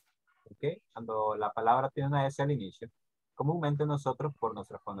 stop, ¿ok? Cuando la palabra tiene una S al inicio, comúnmente nosotros, por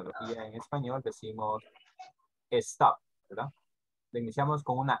nuestra fonología en español, decimos stop, ¿verdad? Lo iniciamos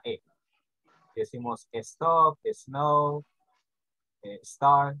con una E. Decimos stop, snow,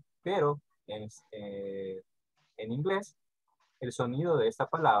 start, pero en inglés, el sonido de esta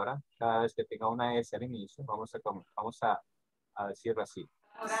palabra, cada vez que tenga una S al inicio, vamos a decirlo así.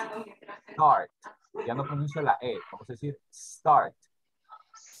 Start. Ya no pronuncio la E. Vamos a decir start.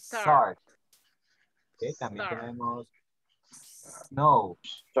 Start. Okay, también tenemos snow.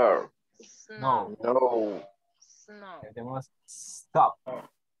 Start. No. No. Tenemos stop.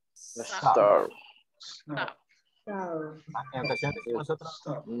 Start. En ocasiones decimos nosotros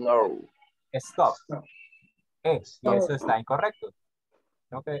No. stop. Y eso está incorrecto.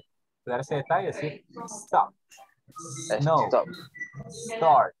 Tengo que dar ese detalle y decir stop. No. Stop.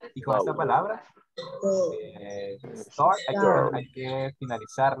 Start. Y con esta palabra, start, hay que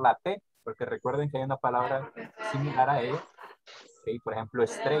finalizar la T, porque recuerden que hay una palabra similar a ella. Okay, por ejemplo,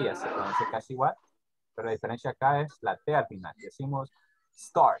 estrella se pronuncia casi igual, pero la diferencia acá es la T al final. Decimos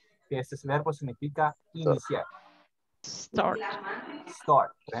start, que este verbo significa iniciar. Start.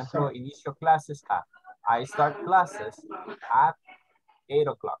 Start. Por ejemplo, inicio clases a. I start classes at 8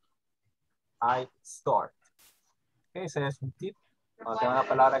 o'clock. I start. Okay, ese es un tip. Cuando tenga una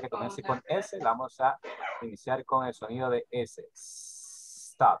palabra que comience con S, la vamos a iniciar con el sonido de S.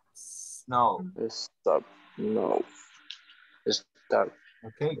 Stop. No. Stop. No. Start.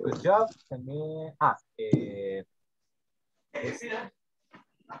 Okay, good job. También,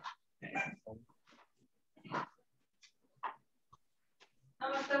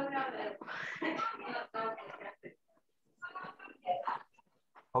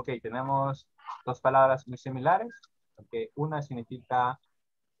 ok, tenemos dos palabras muy similares. Okay, una significa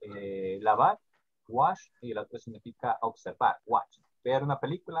lavar, wash, y la otra significa observar, watch. Ver una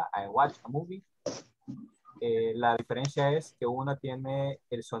película, I watch a movie. La diferencia es que una tiene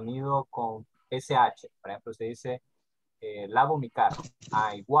el sonido con SH. Por ejemplo, se dice lavo mi carro.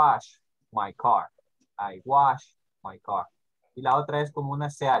 I wash my car. I wash my car. Y la otra es como una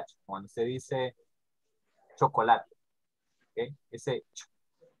CH, cuando se dice chocolate. ¿Okay? Ese ch,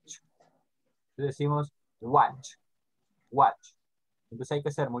 ch. Entonces decimos watch. Watch. Entonces hay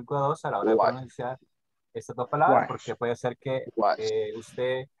que ser muy cuidadoso a la hora de pronunciar estas dos palabras, porque puede ser que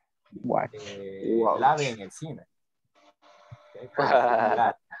usted lave en el cine. Okay?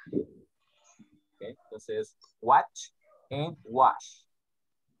 Okay? Entonces, watch and wash.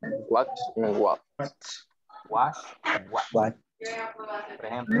 Watch and watch. Wash and wash. Por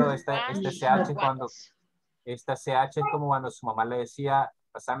ejemplo, esta CH esta CH es como cuando su mamá le decía,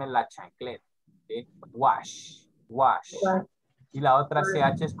 pásame la chancleta. ¿Okay? Wash, wash. Y la otra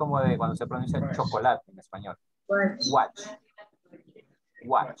CH es como de cuando se pronuncia chocolate en español. Watch.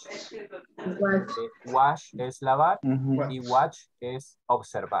 Watch. Wash es lavar y watch es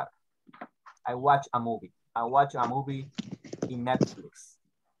observar. I watch a movie. I watch a movie in Netflix.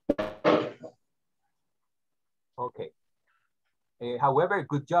 Okay. However,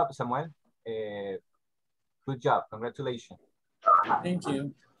 good job, Samuel. Good job. Congratulations. Thank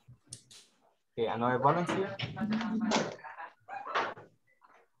you. Okay, another volunteer?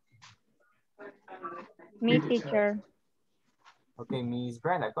 Me, teacher. Okay, Miss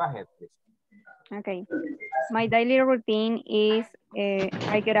Brenda, go ahead, please. Okay. My daily routine is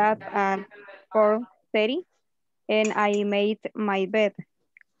I get up at 4:30 and I made my bed.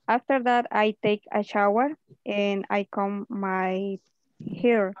 After that, I take a shower and I comb my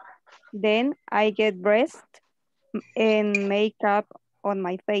hair. Then I get dressed and makeup on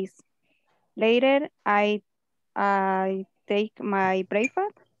my face. Later, I take my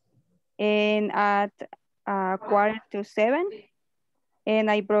breakfast and at 6:45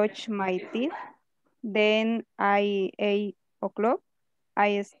 and I brush my teeth. Then I 8 o'clock,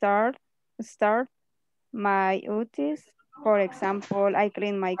 I start my duties. For example, I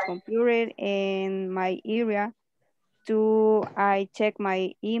clean my computer and my area. I check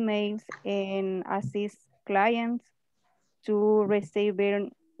my emails and assist clients to receive their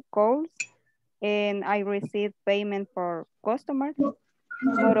calls, and I receive payment for customers.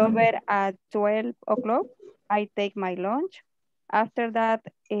 Moreover, at 12 o'clock, I take my lunch. After that,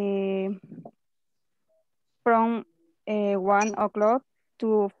 from 1 o'clock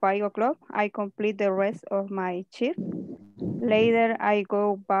to 5 o'clock, I complete the rest of my shift. Later, I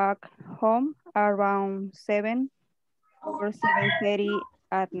go back home around 7 or 7:30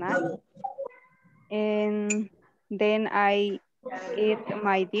 at night. And then I eat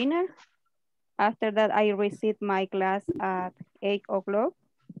my dinner. After that, I receive my class at 8 o'clock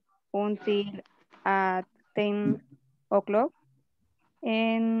until at 10 o'clock.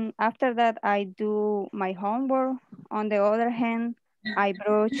 And after that, I do my homework. On the other hand, I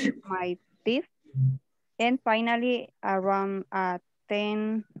brush my teeth. And finally, around at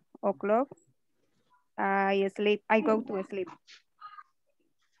 10 o'clock, I go to sleep.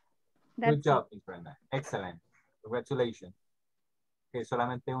 Good job, Miss Brenda. Excellent. Congratulations. Okay,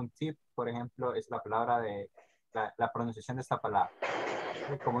 solamente un tip, por ejemplo, es la palabra de la pronunciación de esta palabra.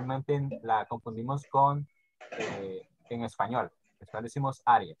 Comúnmente la confundimos con en español. En español decimos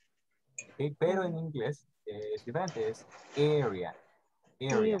área. Okay, pero en inglés es diferente, es area.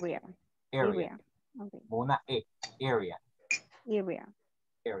 Area. Area. Okay. Una E. Area. Area.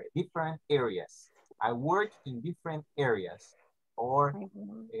 Area. Different areas. I work in different areas. Or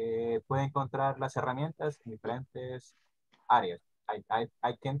puede encontrar las herramientas en diferentes áreas.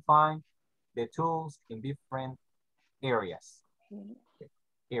 I can find the tools in different areas. Okay.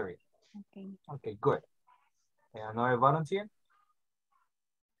 Area. Okay. Okay, good. Another volunteer?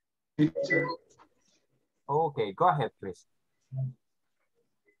 Okay, go ahead, please.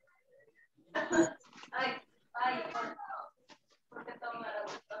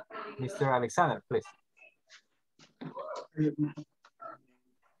 Mr. Alexander, please. My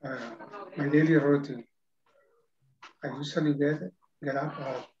daily routine. I usually get up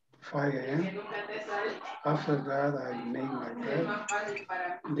at 5 a.m. After that, I make my bed,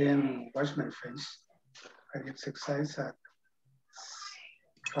 then wash my face. I exercise at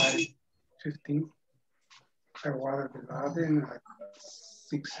 5:15. I water the garden at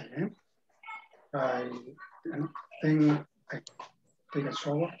 6 a.m. Then I take a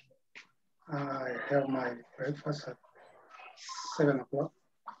shower. I have my breakfast at 7 o'clock.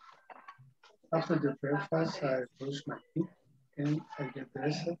 After the breakfast, I brush my teeth and I get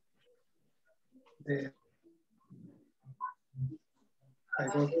dressed. Then I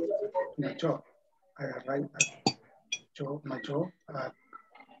go to my job. I arrive at my job at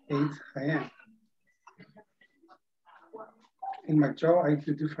 8 a.m. In my job, I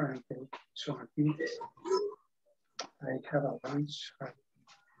do different production activities. I have a lunch at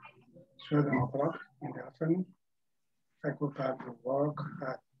 7 o'clock in the afternoon. I go back to work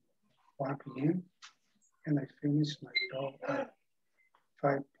at 1 p.m. and I finish my job at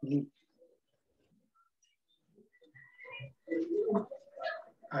 5 p.m.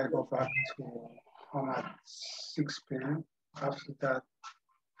 I go back to home at 6 p.m. After that,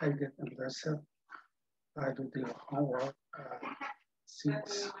 I get undressed. I do the homework at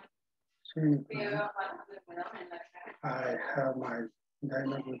 6:20 p.m. I have my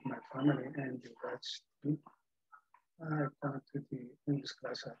dinner with my family and the watch TV. I go to the English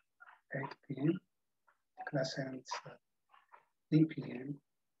class at 8 p.m. The class ends at 3 p.m.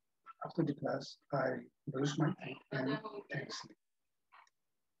 After the class, I brush my teeth and take sleep.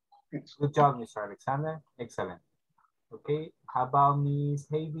 Thanks. Good job, Mr. Alexander. Excellent. Okay, how about Miss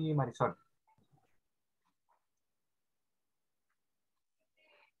Heidi Marisol?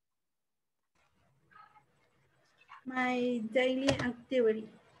 My daily activity.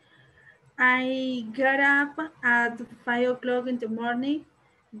 I get up at 5 o'clock in the morning.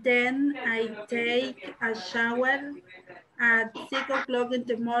 Then I take a shower at 6 o'clock in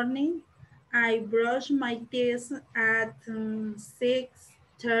the morning. I brush my teeth at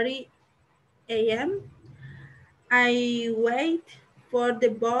 6:30 a.m. I wait for the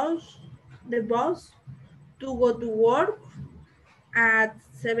bus to go to work at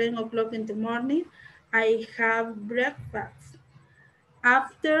 7 o'clock in the morning. I have breakfast.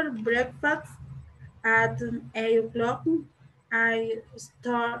 After breakfast at 8 o'clock, I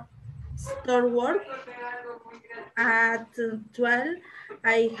start work. At 12,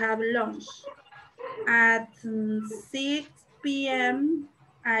 I have lunch. At 6 p.m.,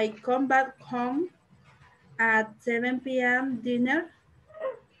 I come back home. At 7 p.m., dinner.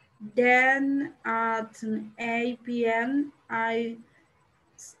 Then at 8 p.m., I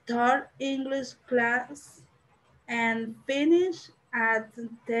start English class and finish at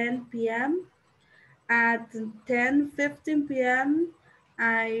 10 p.m. At 10:15 p.m.,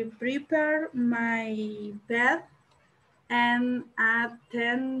 I prepare my bed, and at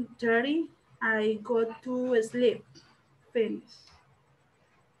 10:30, I go to sleep. Finish.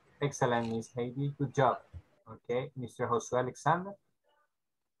 Excellent, Miss Heidi. Good job. Okay, Mr. Josue Alexander.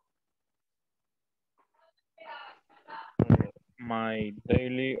 My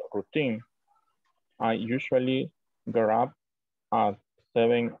daily routine. I usually get up at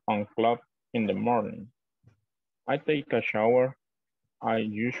 7 o'clock in the morning. I take a shower. I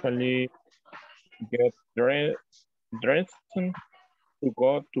usually get dressed to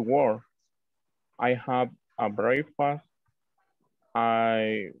go to work. I have a breakfast.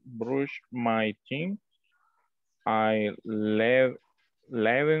 I brush my teeth. I leave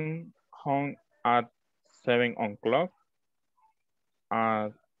home at 7 o'clock.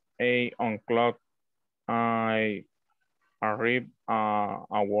 At 8 o'clock, I arrive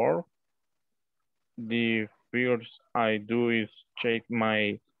at work. The first I do is check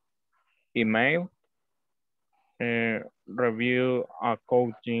my email, review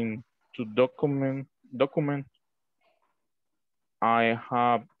according to document. I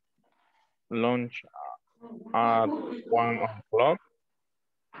have lunch at 1 o'clock.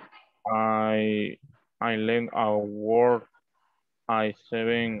 I leave at work at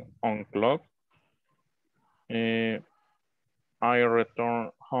 7 o'clock. I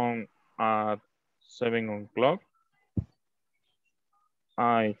return home at 7 o'clock.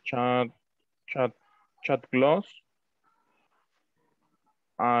 I chat class.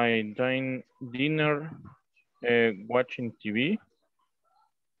 I dinner watching TV.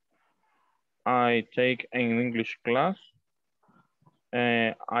 I take an English class.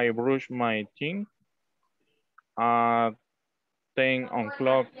 I brush my teeth. At 10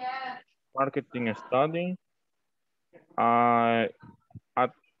 o'clock, marketing study. At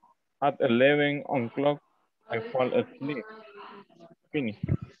 11 o'clock, I fall asleep. Finish.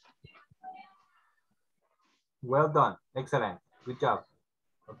 Well done. Excellent. Good job.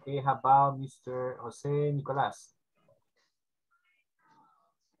 Okay, how about Mr. Jose Nicolas?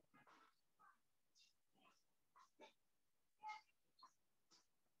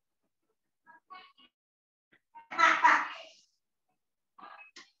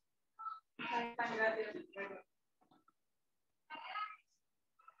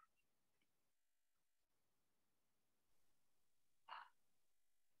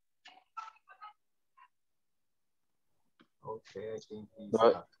 Okay, I think he's...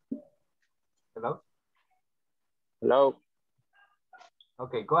 hello? Hello.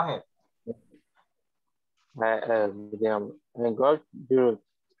 Okay, go ahead. I go to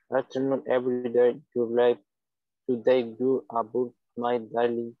afternoon every day to like today do about my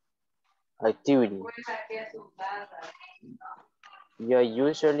daily activity. You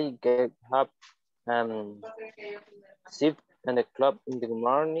usually get up and sit in the club in the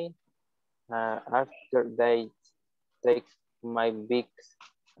morning. After they take my big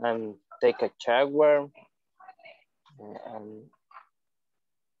and take a shower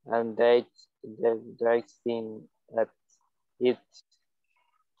and they dressing at it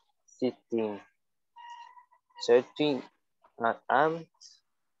sitting searching and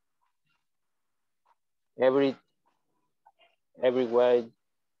everywhere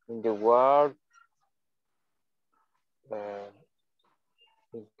in the world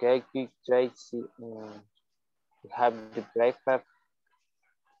Gaggy Tracy have the breakfast.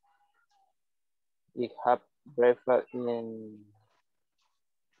 We have breakfast in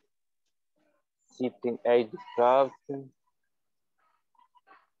sitting at the crowd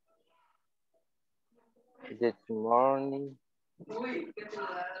this morning.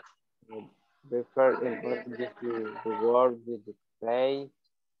 Breakfast in the world with the play.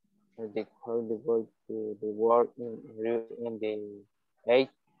 They call the boy to the world in the 8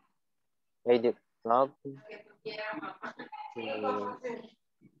 o'clock.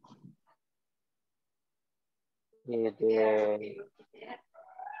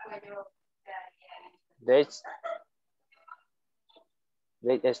 They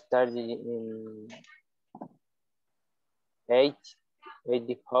started in 8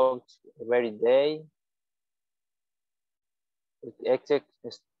 the house every day. Except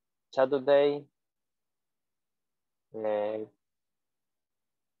Saturday.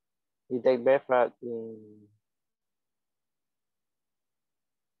 He take breakfast in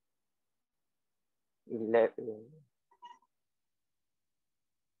 11.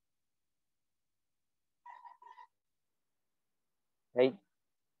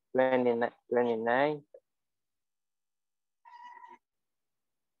 8:29.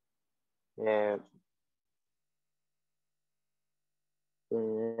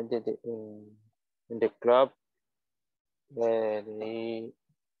 In the club,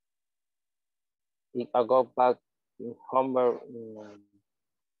 I go back in Homer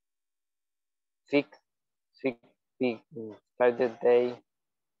 6 Saturday,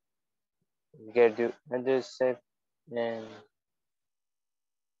 get to understand and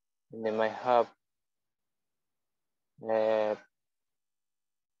in my hub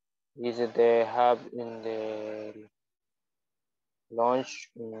is the hub in the launch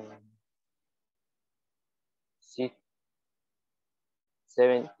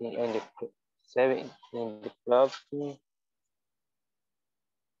 17 and the 7 in the club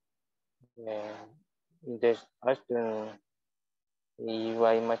in the afternoon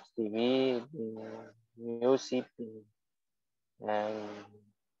I watch TV music and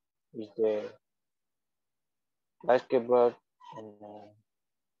with the basketball and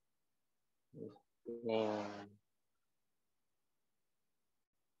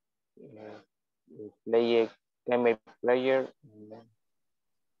play game player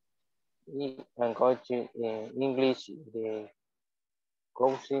and coach English the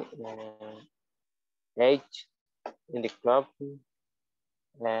coaching age in the club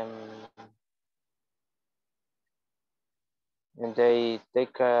and they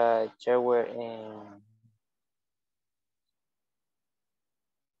take a shower in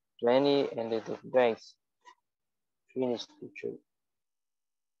 20 and the drinks finish teacher.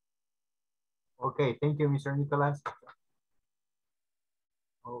 Okay, thank you, Mr. Nicholas.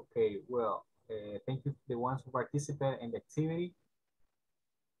 Okay, well, thank you to the ones who participate in the activity.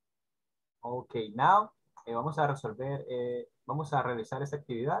 Okay, now vamos a resolver, vamos a realizar esta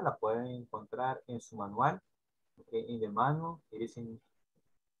actividad. La pueden encontrar en su manual. Okay, in the manual, it is in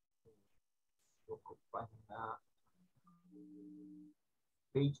página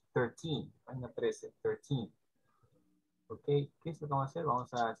page 13, página 13, 13. Ok, ¿qué es lo que vamos a hacer?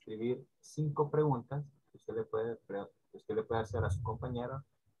 Vamos a escribir 5 preguntas usted le puede hacer a su compañero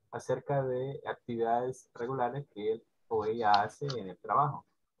acerca de actividades regulares que él o ella hace en el trabajo.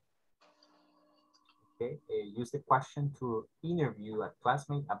 Okay. Use the question to interview a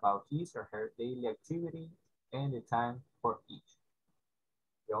classmate about his or her daily activity and the time for each.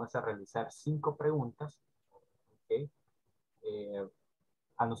 Y vamos a realizar 5 preguntas, okay,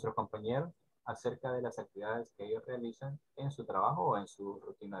 a nuestro compañero acerca de las actividades que ellos realizan en su trabajo o en su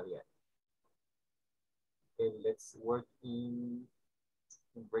rutina diaria. Okay, let's work in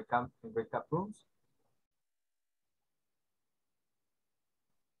breakout rooms.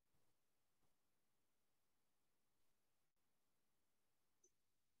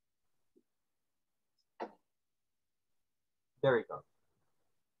 There we go.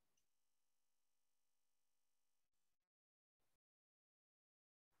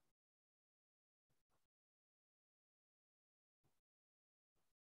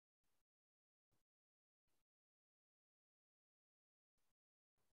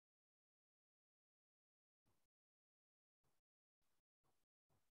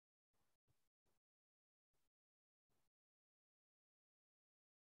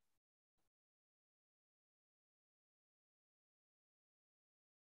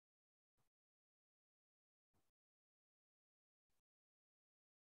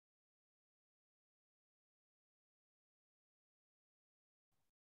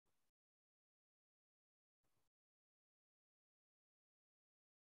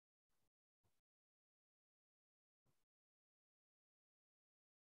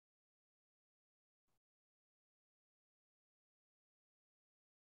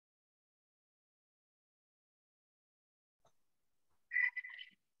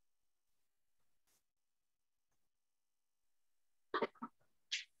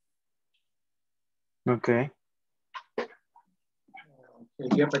 Okay.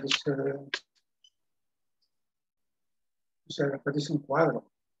 Aquí aparece, o sea, aparece un cuadro.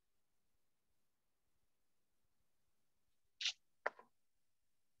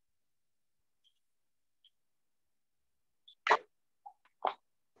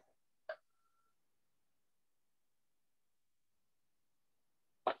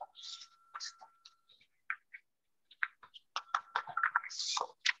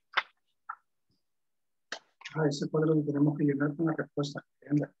 Ese cuadro lo tenemos que llenar con la respuesta.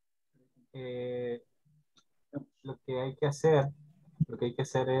 Lo que hay que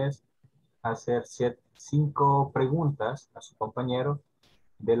hacer es hacer 5 preguntas a su compañero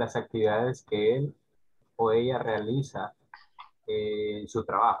de las actividades que él o ella realiza en su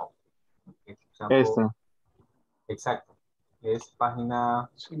trabajo. Esta. Exacto. Es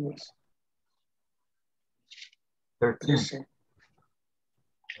página 13.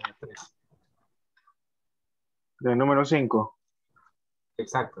 De número 5.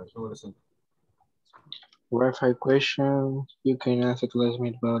 Exacto, es número 5. Wi-Fi question. You can ask a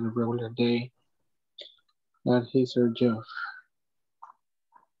classmate about a regular day at his or job.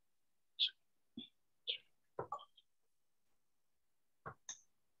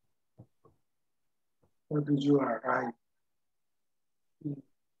 Where did you arrive?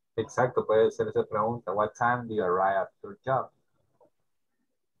 Exacto, puede ser esa pregunta. What time do you arrive at your job?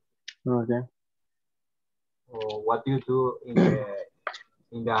 Okay. Or what do you do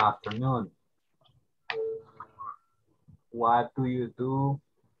in the afternoon? What do you do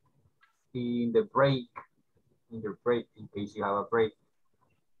in the break? In your break, in case you have a break.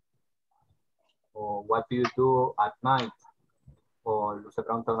 Or what do you do at night? O se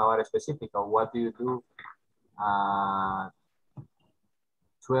pregunta una hora específica. What do you do at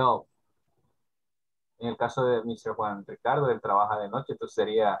 12? En el caso de Mr. Juan Ricardo, él trabaja de noche, entonces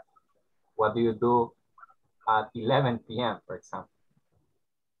sería what do you do at 11 p.m., for example?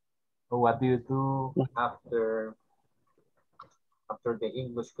 Or what do you do after the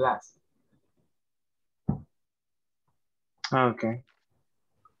English class? Okay.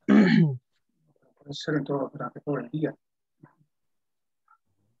 Puede ser durante todo el día.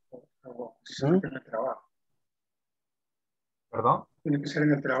 O en el trabajo. ¿Perdón? Tiene que ser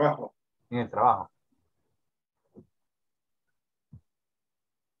en el trabajo. En el trabajo.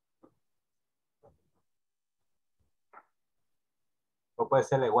 O puede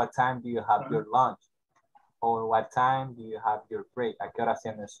ser what time do you have your lunch? O what time do you have your break? ¿A qué hora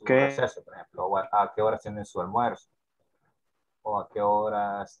tienen su receso, por ejemplo? O ¿a qué hora tienen su almuerzo? O ¿a qué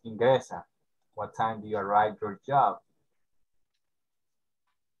horas ingresa? What time do you arrive your job?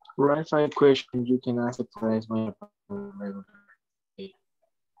 Wi-Fi question. You can ask a classmate about a regular day.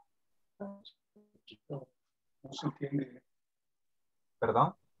 No se entiende.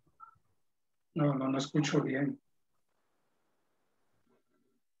 ¿Perdón? No escucho bien.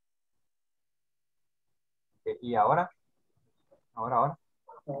 ¿Y ahora? ¿Ahora?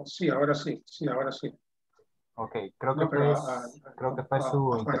 Oh, sí, ahora sí. Sí, ahora sí. Ok, creo que No, pero fue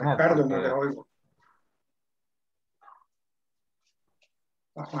su a internet. Ricardo Porque... no le oigo.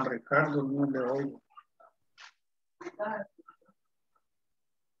 A Juan Ricardo no le oigo.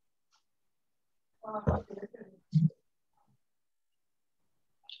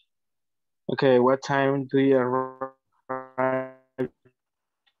 Okay, what time do you arrive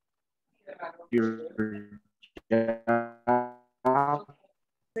your job?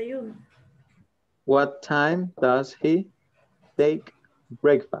 What time does he take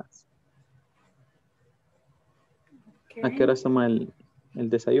breakfast? Okay. ¿A qué hora toma el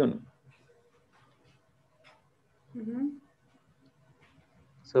desayuno?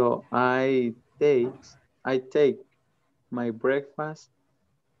 So I take my breakfast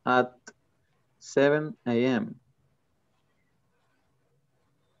at 7 a.m.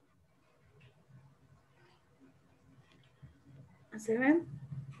 ¿7?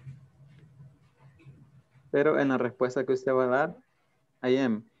 Pero en la respuesta que usted va a dar, I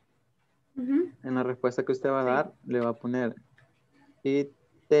am. En la respuesta que usted va a dar, le va a poner it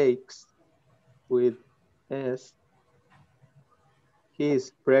takes with S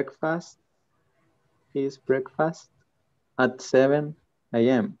his breakfast at 7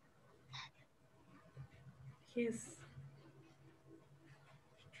 a.m. His.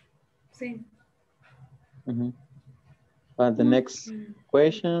 Sí. But the next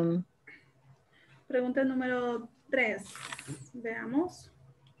question. Pregunta número 3. Veamos.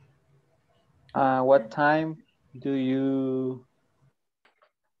 What time do you...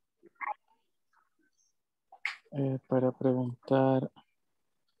 para preguntar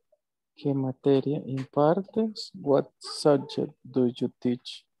qué materia impartes, what subject do you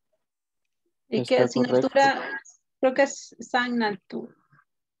teach? ¿Y qué asignatura? Creo que es asignatura.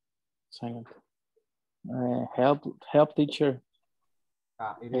 Help teacher.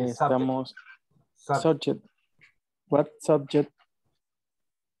 Estamos subject. What subject?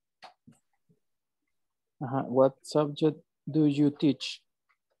 What subject do you teach?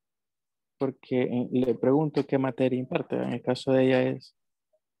 Porque le pregunto qué materia imparte. En el caso de ella es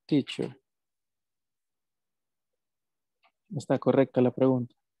teacher. ¿Está correcta la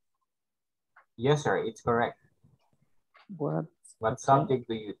pregunta? Yes, sir, it's correct. What subject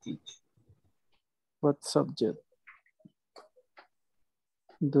do you teach? What subject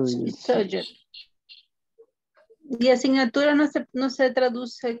do you teach? Y asignatura no se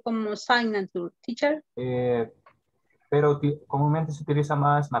traduce como signature, teacher. Pero comúnmente se utiliza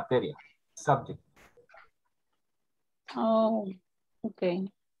más materia, subject. Oh, ok.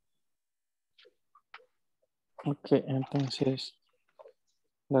 Ok, entonces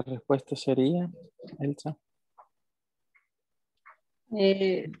la respuesta sería, Elsa.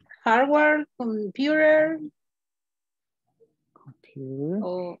 Hardware, computer.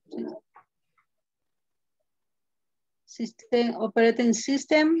 Computer. Operating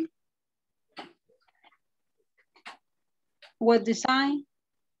system. Web design.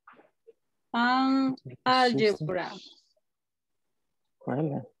 And algebra.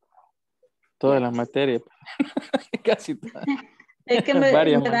 Bueno, todas las materias. Casi todas. Es que me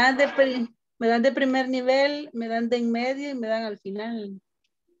dan de primer nivel, me dan de en medio y me dan al final.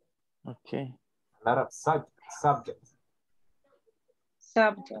 Ok. A lot of subjects.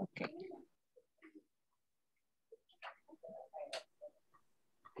 Subject, ok.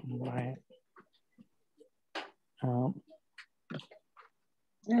 Right.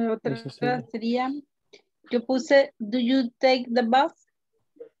 La otra sería, yo puse, do you take the bus?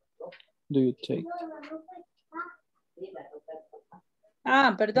 Do you take?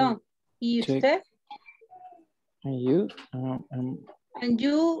 Perdón. ¿Y usted? And you? And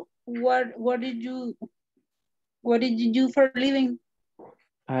you, what did you do for a living?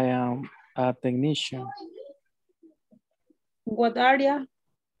 I am a technician. What area?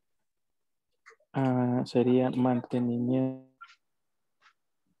 Sería mantenimiento.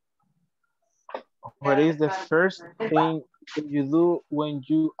 What is the first thing you do when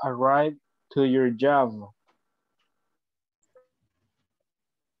you arrive to your job?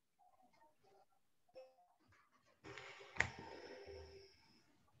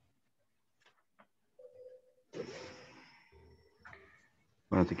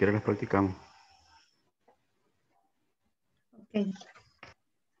 Bueno, si quieres las practicamos. Okay.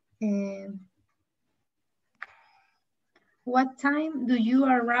 What time do you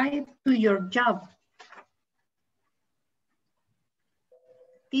arrive to your job?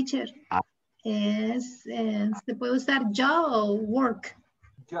 Teacher. ¿Se puede usar job o work?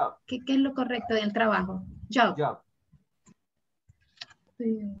 Job. ¿Qué es lo correcto del trabajo? Job. Job.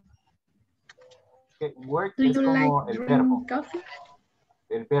 que work Do es you like como el drink verbo. coffee?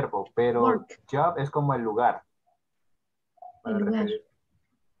 El verbo, pero Work. job es como el lugar. El lugar.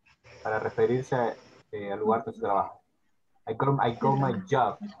 Para referirse al lugar de su trabajo. I go my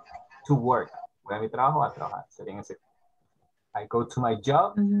job to work. Voy a mi trabajo a trabajar. Sería en ese. I go to my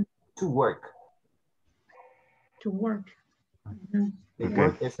job to work. To work. El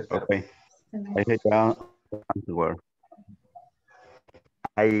work es el verbo. Okay. I sit down to work.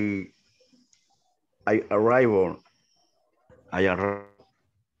 I arrive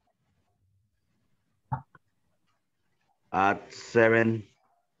at 7.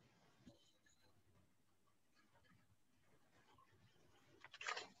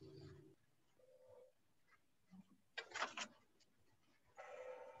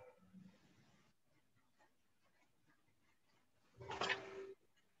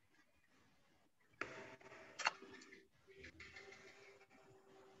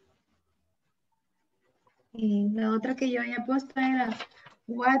 Y la otra que yo había puesto era,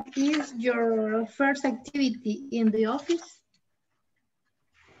 what is your first activity in the office?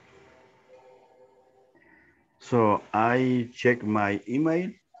 So I check my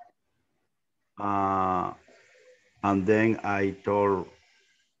email and then I talk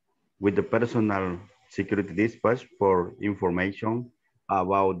with the personal security dispatch for information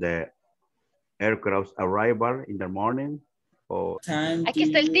about the aircraft's arrival in the morning. Aquí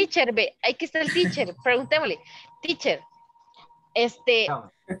está el teacher, ve. Aquí está el teacher. Preguntémosle, teacher,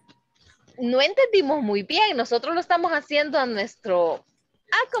 no entendimos muy bien. Nosotros lo estamos haciendo a nuestro,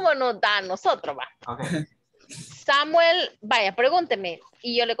 como nos da a nosotros, va. Okay. Samuel, vaya, pregúnteme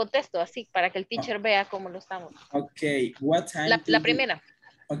y yo le contesto así para que el teacher vea cómo lo estamos. Okay, what time La primera.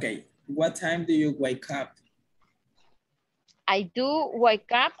 Okay, what time do you wake up? I do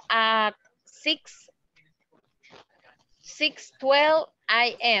wake up at 6:12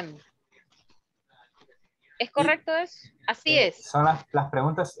 a.m. ¿Es correcto eso? Así es. Son las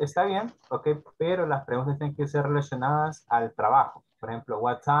preguntas, está bien, ok, pero las preguntas tienen que ser relacionadas al trabajo. Por ejemplo,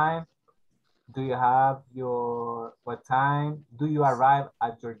 what time do you arrive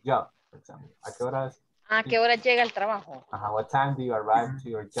at your job? Por ejemplo, ¿a qué horas? ¿A qué hora llega el trabajo? Ajá, what time do you arrive to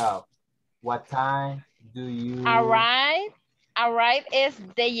your job? What time do you... Arrive es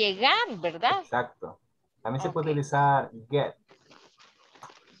de llegar, ¿verdad? Exacto. También se puede utilizar get.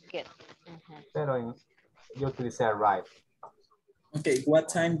 Get. Pero yo utilicé arrive. Okay, what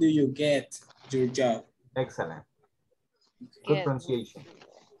time do you get your job? Excellent. Good pronunciation.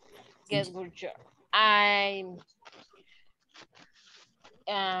 Get your job.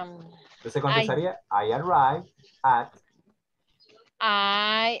 Entonces contestaría, I arrive at...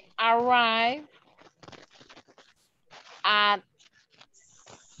 I arrive at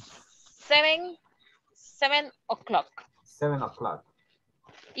 7 o'clock. 7 o'clock.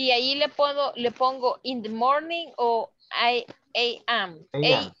 Y ahí le pongo in the morning o AM.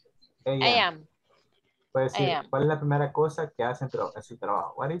 Puede decir, ¿cuál es la primera cosa que hace en su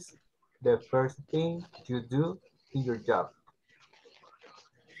trabajo? What is the first thing you do in your job?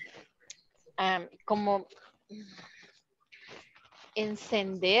 Como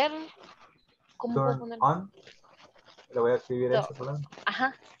encender. ¿Cómo Turn puedo poner? on. Le voy a escribir eso.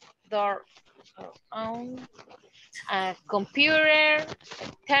 Ajá. Door on. Computer.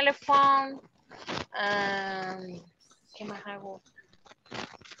 Telephone. ¿Qué más hago?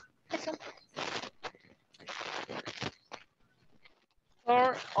 Eso.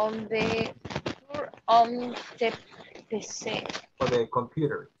 Turn on the PC. O de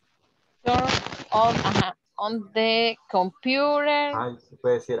computer. Turn on the computer. Se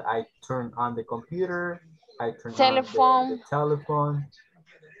puede decir, I turn on the computer. I turn Telephone. on the telephone.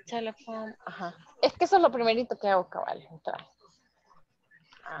 Telephone, ajá. Es que eso es lo primerito que hago, cabal.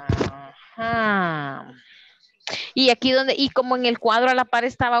 Ajá. Y aquí y como en el cuadro a la par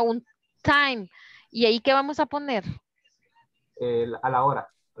estaba un time. ¿Y ahí qué vamos a poner? A la hora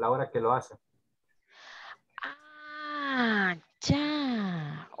que lo hace.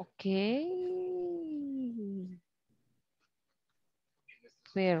 Ya. Ok.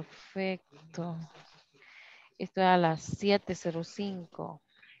 Perfecto. Esto es a las 7:05.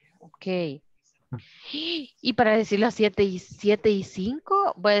 Ok. Y para decir las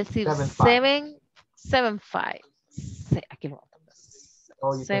 7:05, voy a decir 7:05. Aquí lo voy a poner.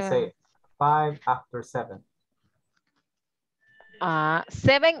 Oh, you can say 5 after 7.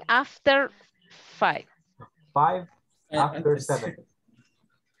 7 after 5. 5 after 7.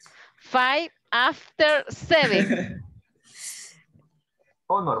 5 after 7.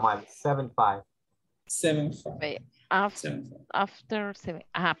 O normal, 7:5. 7:5. After 7.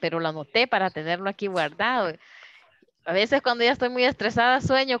 Ajá, pero lo anoté para tenerlo aquí guardado. A veces cuando ya estoy muy estresada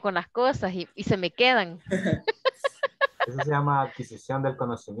sueño con las cosas y se me quedan. Eso se llama adquisición del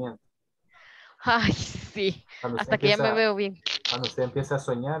conocimiento. Ay, sí. Cuando usted Hasta que ya me empieza, veo bien. cuando usted empieza a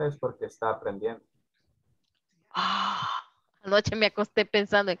soñar es porque está aprendiendo. Ah, anoche me acosté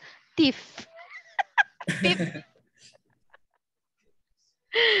pensando en TIF. TIF.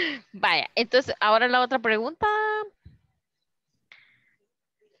 Vaya, entonces ahora la otra pregunta.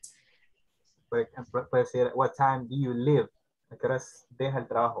 Por ejemplo, puede decir, what time do you leave? ¿A qué horas deja el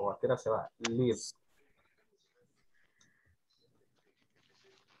trabajo? ¿O a qué hora se va? Leave.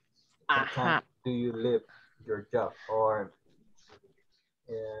 What time Ajá. do you leave your job? Or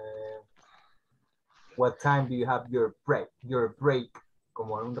what time do you have your break? Your break,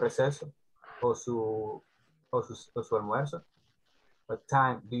 como un receso o su almuerzo. What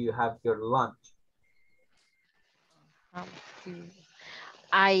time do you have your lunch?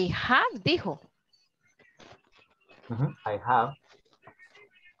 I have, dijo. I have.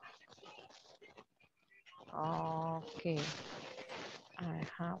 Ok. I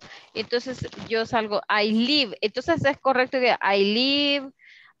have. Entonces yo salgo, I live. Entonces es correcto que I live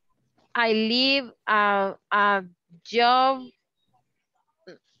a job.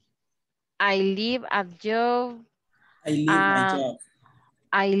 I live a job. I leave my job.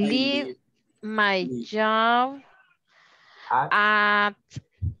 I leave leave. my job at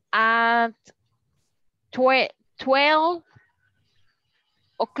 12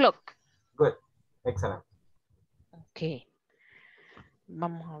 o'clock. Good. Excellent. Ok.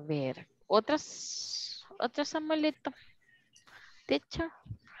 Vamos a ver. Otras, Samuelito. Teacher.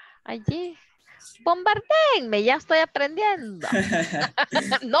 Allí. Bombardeenme, ya estoy aprendiendo.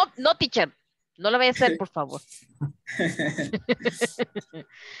 No, teacher. No lo voy a hacer, por favor.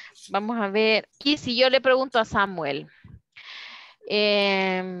 Vamos a ver. Y si yo le pregunto a Samuel.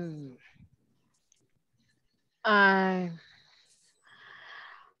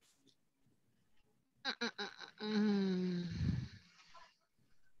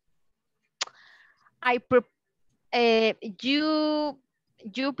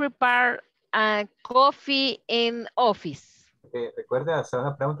 You prepare coffee in office. Recuerde, hacer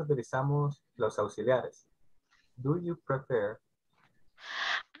una pregunta utilizamos los auxiliares. Do you prepare?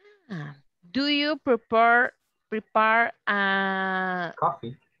 Do you prepare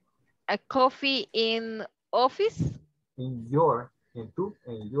coffee? A coffee in office? In your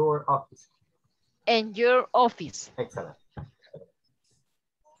office. In your office. Excellent.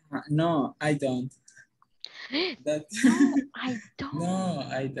 No, I don't. No, I don't. No,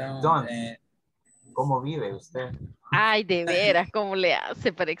 I don't. Don't. ¿Cómo vive usted? Ay, de veras, ¿cómo le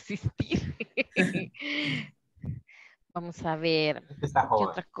hace para existir? Vamos a ver. Está joven.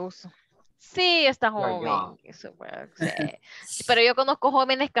 ¿Qué otra cosa? Sí, está joven. Eso, bueno, sí. Pero yo conozco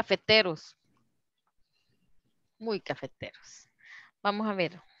jóvenes cafeteros. Muy cafeteros. Vamos a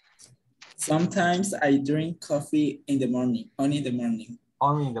ver. Sometimes I drink coffee in the morning. Only in the morning.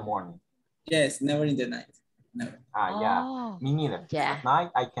 Only in the morning. Yes, never in the night. Never. Yeah. Me neither. Yeah. At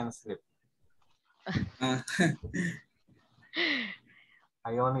night I can't sleep.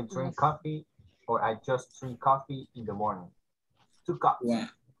 I only drink coffee, or I just drink coffee in the morning. 2 cups. Wow.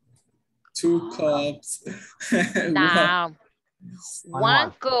 2 cups. Now,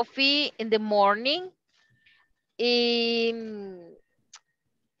 one coffee in the morning.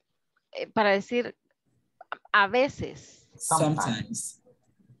 Para decir a veces. Sometimes.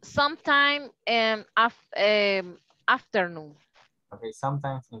 Sometime afternoon. Okay,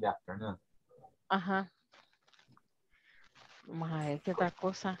 sometimes in the afternoon. Ajá. Vamos a ver qué otra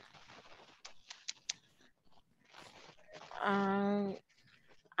cosa.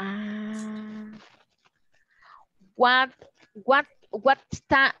 What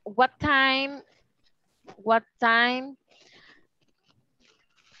time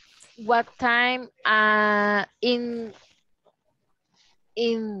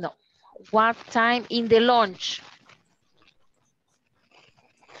in the lunch?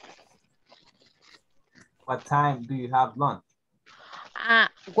 What time do you have lunch?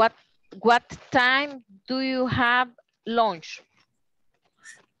 What time do you have lunch?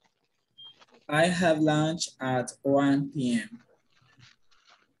 I have lunch at 1 p.m.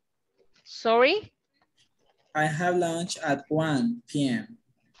 Sorry? I have lunch at 1 p.m.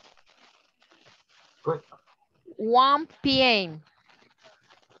 Good. 1 p.m.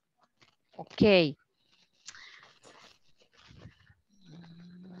 Okay.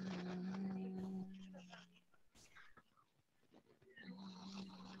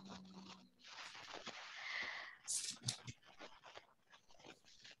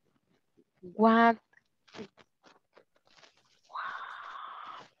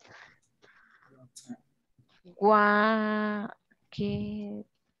 ¿Qué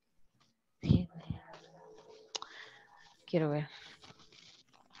tiene? Quiero ver.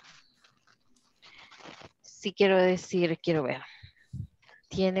 Sí quiero decir, quiero ver.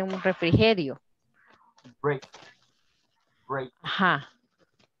 Tiene un refrigerio. Break. Break. Ajá.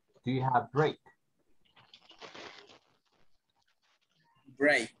 Do you have break?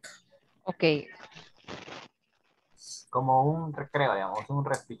 Break. Ok. Como un recreo, digamos, un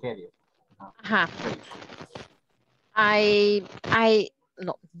refrigerio. Ajá.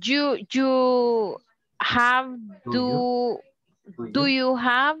 No. You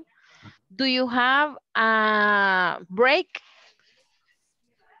have, do you have a break?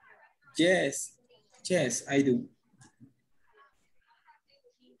 Yes. Yes, I do.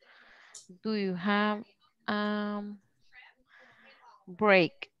 Do you have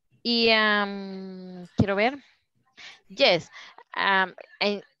break? Y quiero ver. Yes.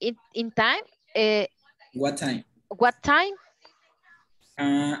 In time. What time? What time?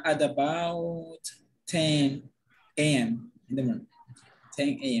 At about 10 a.m. in the morning.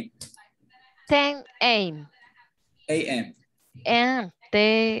 10 a.m. 10 a.m. a.m. And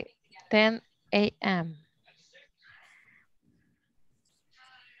 10 a.m.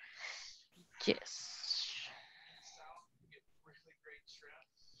 Yes.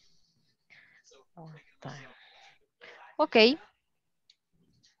 Okay.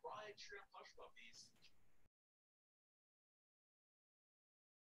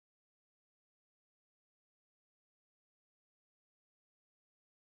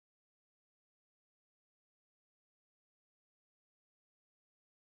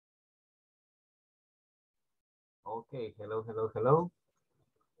 Okay, hello, hello, hello.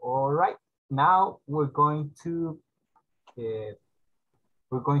 All right, now we're going to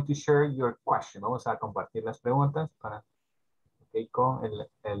share your question. Vamos a compartir las preguntas para, okay, con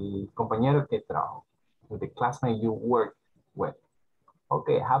el compañero que trabajó, with the classmate you work with.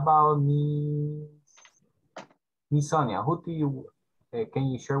 Okay, how about Miss Sonia? Who do you, can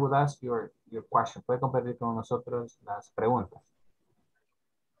you share with us your question? ¿Puede compartir con nosotros las preguntas?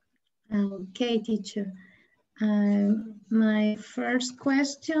 Okay, teacher. My first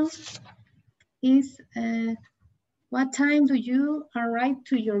question is, what time do you arrive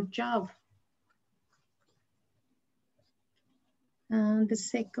to your job? And the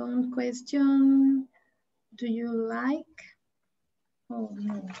second question, do you like, oh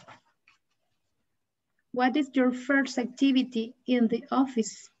no. What is your first activity in the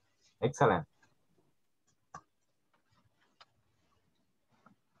office? Excellent.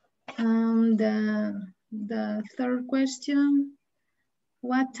 The third question,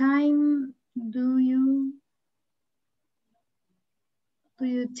 what time do you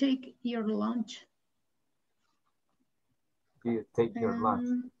take your lunch? Do you take your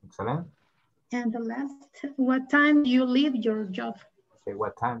lunch? Excellent. And the last, what time do you leave your job? Okay,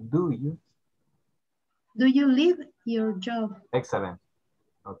 what time do you? Do you leave your job? Excellent.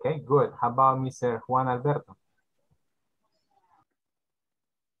 Okay, good. How about Mr. Juan Alberto?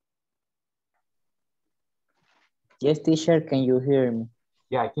 Yes, teacher, can you hear me?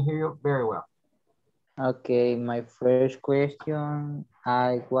 Yeah, I can hear you very well. Okay, my first question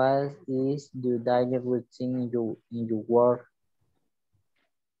is the daily routine in your work?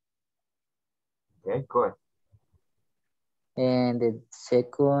 Okay, good. And the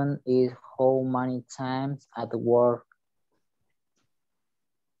second is how many times at work?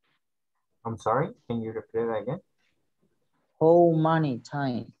 I'm sorry, can you repeat that again? How many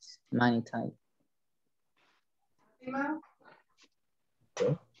times? Many times.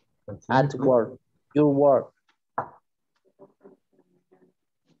 Okay. At work, your work.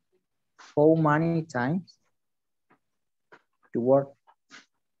 How many times you work?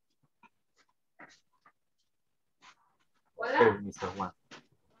 Okay, Mr. Juan.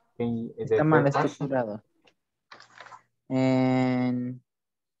 Can you, Está mal estructurado. And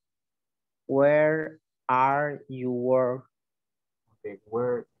where are you work? Okay,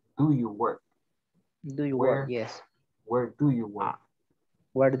 where do you work? Do you work? Yes. Where do you work?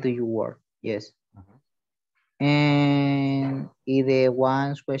 Where do you work? Yes. And the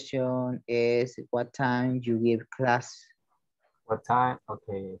one question is what time you give class? What time?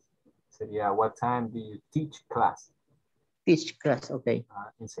 Okay. So yeah, what time do you teach class? Teach class, okay.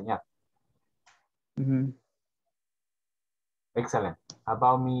 Enseñar. Excellent. How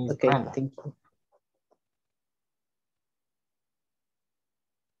about Miss Brenda? Thank you.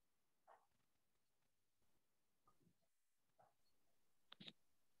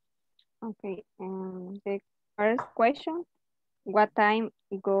 Okay, the first question, what time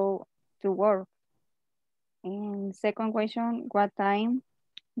you go to work? And second question, what time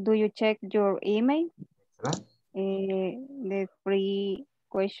do you check your email? Excellent. The free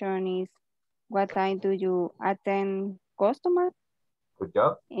question is, what time do you attend customer? Good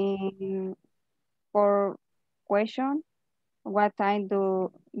job. And for question, what time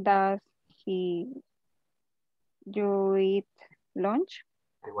does you eat lunch?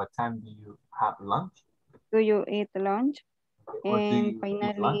 Okay, what time do you have lunch? Do you eat lunch? Okay. Or do you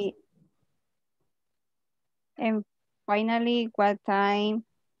eat lunch? And finally, what time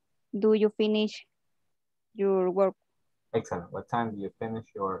do you finish your work? Excellent. What time do you finish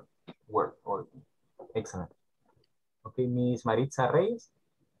your work? Or excellent. Okay, Miss Maritza Reyes.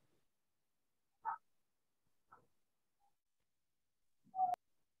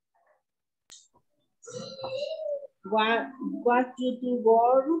 What you do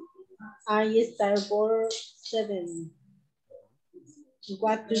work? I start work 7.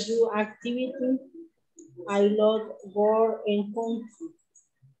 What to do activity? I love work and country.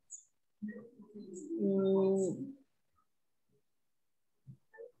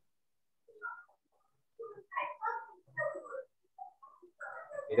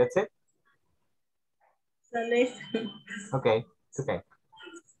 That's it? Okay, it's okay.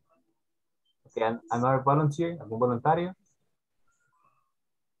 Okay, another volunteer, algún voluntario?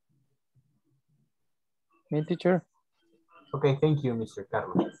 Me, teacher. Okay, thank you, Mr.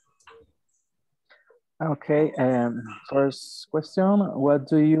 Carlos. Okay, first question, what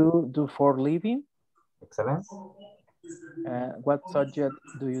do you do for living? Excellent. What subject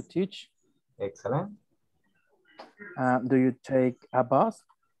do you teach? Excellent. Do you take a bus?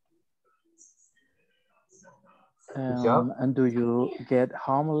 Good job. And do you get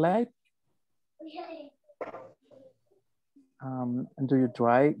home late? And do you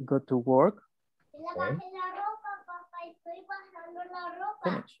go to work? Okay.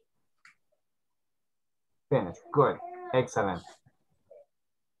 Finish. Finish. Good. Excellent.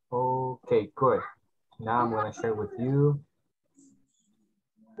 Okay, good. Now I'm going to share with you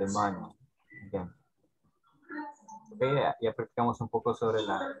the money again. Okay, ya practicamos un poco sobre el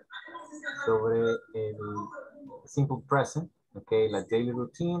simple present, okay, la daily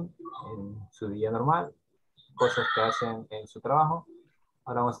routine en su día normal, cosas que hacen en su trabajo.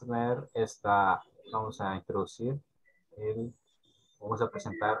 Ahora vamos a tener vamos a introducir vamos a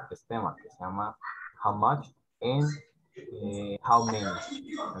presentar este tema que se llama how much and how many.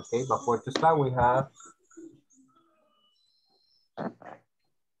 Okay, but for to start we have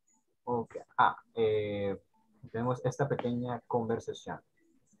okay, tenemos esta pequeña conversación.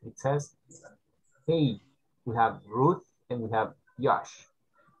 It says, hey, we have Ruth and we have Josh.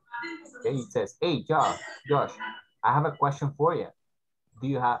 Okay, it says, hey, Josh, I have a question for you.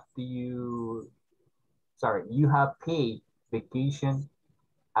 You have paid vacation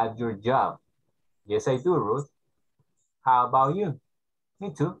at your job? Yes, I do, Ruth. How about you?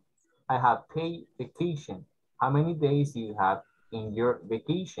 Me too. I have paid vacation. How many days do you have in your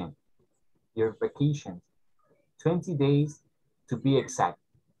vacation? Your vacations? 20 days to be exact.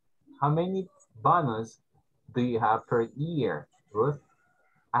 How many bonus do you have per year, Ruth?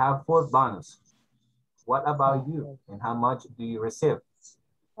 I have 4 bonus. What about you? And how much do you receive?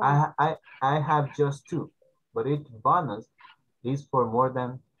 I have just 2, but each bonus is for more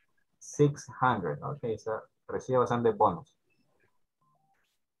than 600. Okay, so recibe bastante bonus.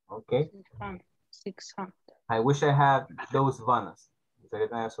 Okay. 600. I wish I had those bonus. Gustaría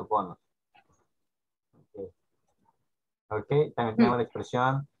tener esos bonus. Okay. Okay, también tenemos la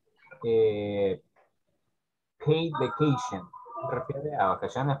expresión paid vacation. Se refiere a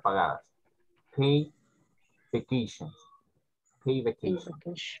vacaciones pagadas. Paid vacations. Paid vacation.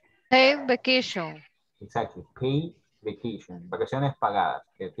 Paid vacation. Exactly. Paid vacation. Vacaciones pagadas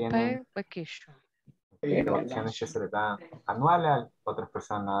que tienen. Paid vacation. Vacaciones que se les dan anuales, otras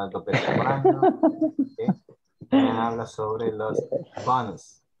personas 2 veces por año. Okay. También habla sobre los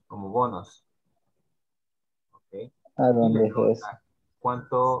bonus, como bonos. Okay. ¿A dónde es eso?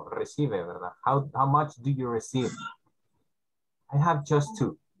 ¿Cuánto recibe, verdad? How much do you receive? I have just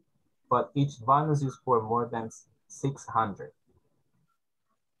 2, but each bonus is for more than 600.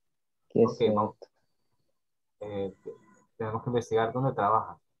 Okay, vamos. Tenemos que investigar dónde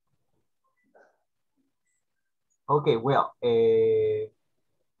trabaja. Okay, well,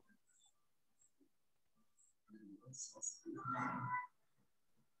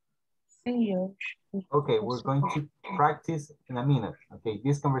 okay, we're going to practice in a minute. Okay,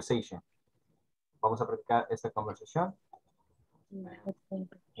 this conversation. Vamos a practicar esta conversación. 1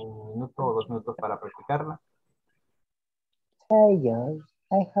 minuto o 2 minutos para practicarla. Hey, George,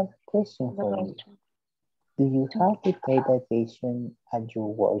 I have a question for you. Do you have to take vacation at your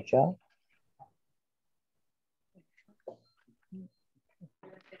work job?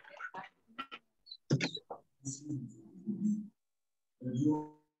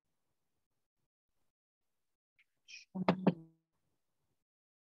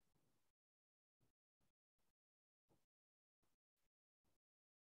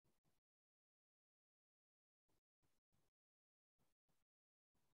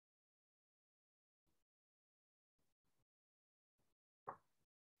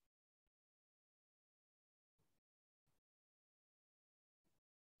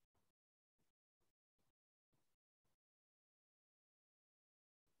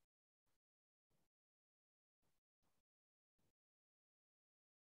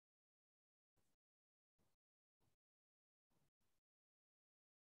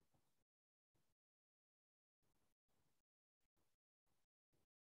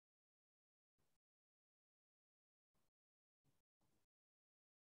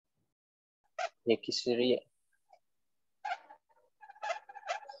 Y aquí sería,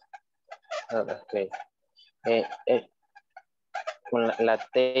 ok, con la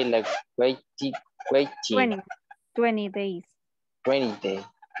T, la waiting, 20 days. 20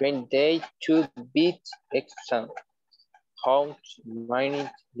 days to beat exam. How many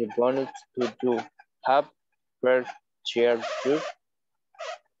the bonus to do have per share group?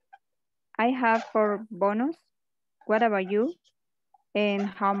 I have 4 bonus. What about you? And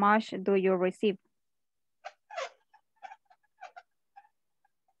how much do you receive?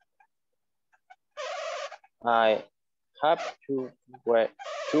 I have to good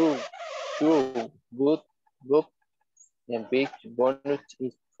and big bonus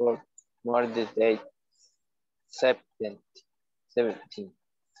is for more than 17.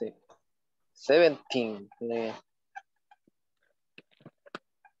 17.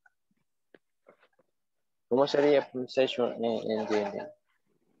 ¿Cómo sería pronunciation en 600.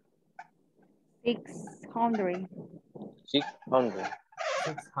 600?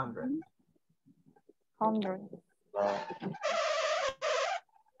 600. 100.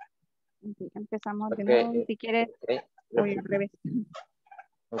 Okay, empezamos de Okay, nuevo, si quieres, okay. voy al revés.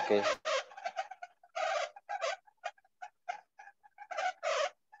 Okay.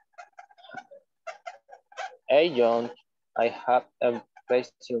 Hey John, I have a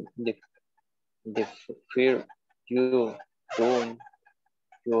question. The fear you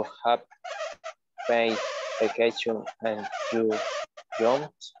have paid vacation and you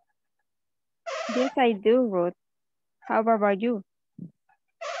don't? Yes, I do, Ruth. How about you?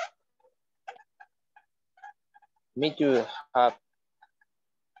 Me too have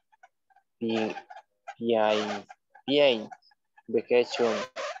behind vacation.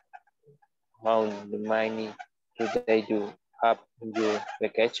 How many do they do have your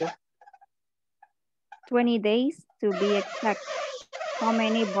vacation? 20 days to be exact. How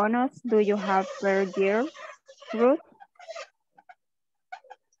many bonus do you have per year, Ruth?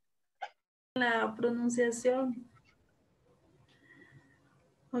 La pronunciación.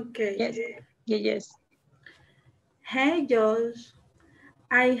 Okay. Yes. Yes. Hey, Josh.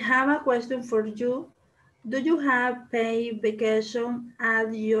 I have a question for you. Do you have paid vacation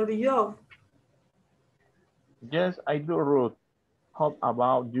at your job? Yes, I do, Ruth. How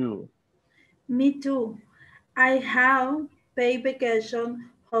about you? Me too. I have paid vacation.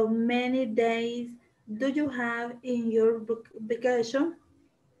 How many days do you have in your vacation?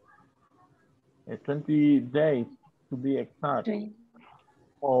 20 days to be exact.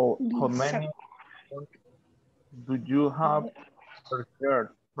 How many do you have per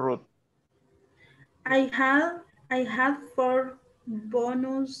year, Ruth? I had 4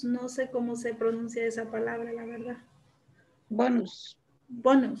 bonus, no sé cómo se pronuncia esa palabra, la verdad. Bonus.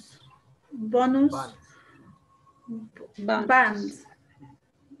 Bonus.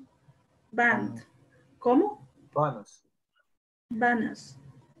 Band. ¿Cómo? Bonus. Bonus.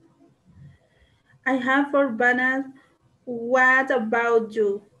 I have 4 bonus. What about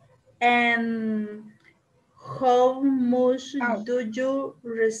you? And how much do you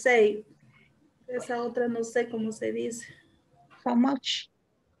receive? Esa otra no sé cómo se dice. How much?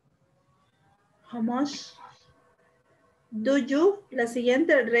 How much do you? La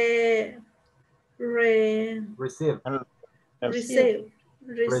siguiente, Receive. Receive.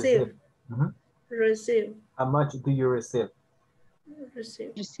 Mm-hmm. Receive. How much do you receive?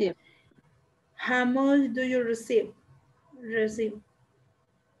 Receive. How much do you receive? Receive.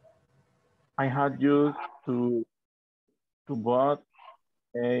 I had used to bought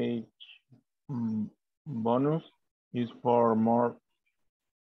a bonus is for more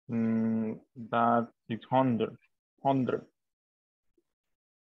than 600.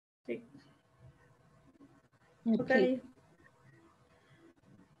 Okay.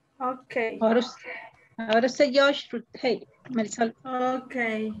 Okay. Ahora sé Josh. Hey, Marisol.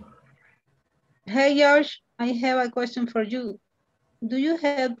 Okay. Hey Josh, I have a question for you. Do you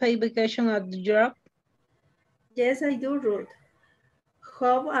have paid vacation at the job? Yes, I do, Ruth.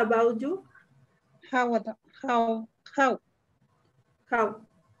 How about you? How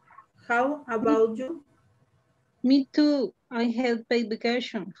about you? Me too. I have paid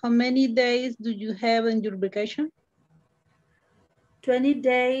vacation. How many days do you have in your vacation? 20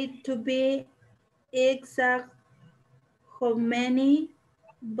 days to be exact. How many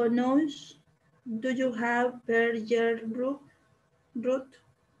bonus do you have per year, Ruth?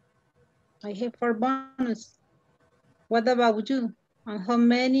 I have 4 bonus. What about you? And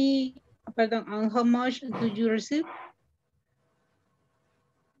and how much do you receive?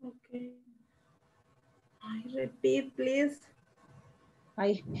 Okay. I repeat, please.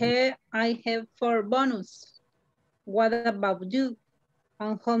 I have 4 bonus. What about you?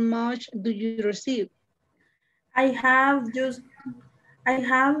 And how much do you receive? I have just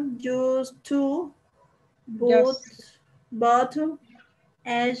 2, but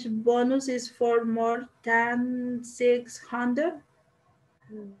each bonus is for more than 600.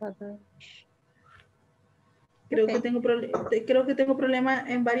 Creo que tengo problema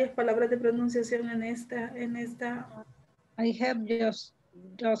en varias palabras de pronunciación en esta. I have just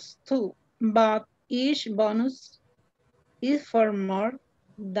 2, but each bonus is for more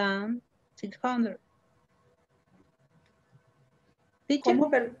than 600.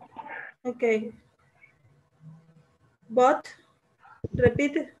 ¿Cómo? Ok. But,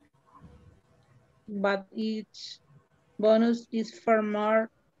 repeat. But each bonus is for more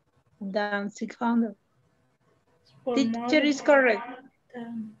than 600. Teacher is correct.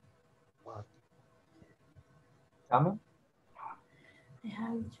 Tell me.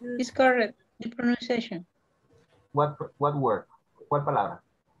 It's correct. The pronunciation. What word? ¿Cuál palabra?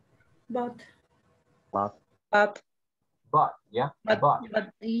 But. But, yeah. But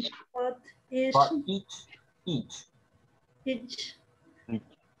each. Each.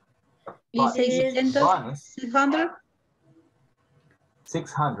 Is it bonus? 600?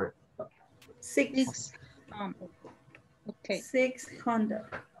 600. 6. Okay. 600.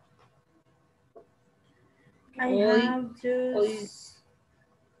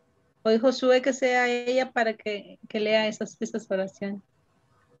 Hoy Josué que sea ella para que lea esas oraciones.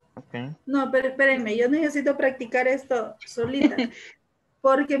 Okay. No, pero espérenme, yo necesito practicar esto solita.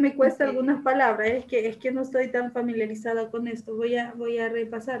 Porque me cuesta algunas palabras. Es que no estoy tan familiarizada con esto. Voy a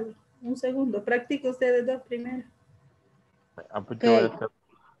repasarlo. Un segundo. Practique ustedes dos primero. Okay.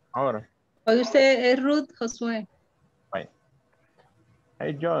 Ahora. Hoy usted es Ruth, Josué. Bye.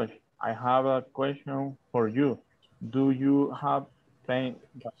 Hey Josh, I have a question for you. Do you have paid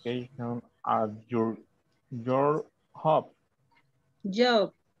vacation at your job?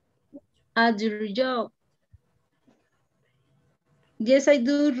 At your job. Yes, I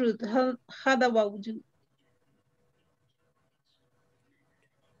do, Ruth. How about you?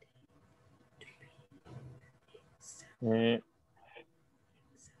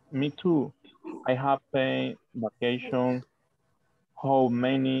 Me too. I have paid vacation. How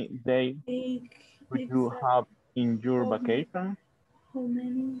many days do you have in your vacation? How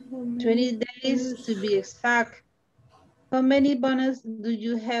many 20 days to be exact. How many bonus do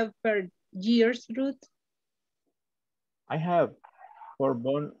you have per year, Ruth? I have 4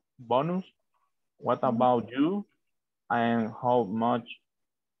 bonus. What about you? And how much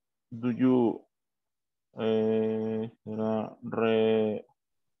do you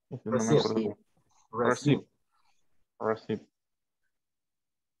receive?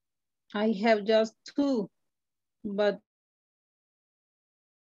 I have just 2, but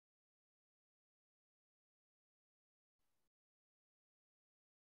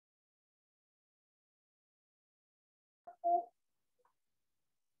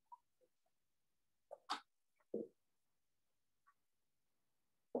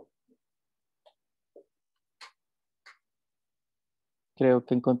creo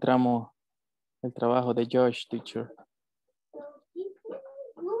que encontramos el trabajo de Josh, teacher.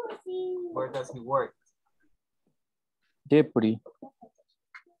 Where does he work? Deputy.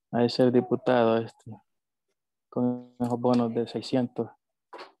 Ha de ser diputado con esos bonos de 600.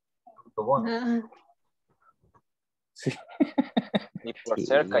 Sí. Ni por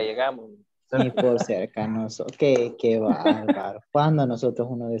cerca llegamos. Ni por cerca nosotros. Qué bárbaro. ¿Cuándo nosotros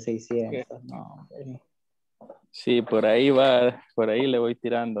uno de 600? No, hombre. Sí, por ahí le voy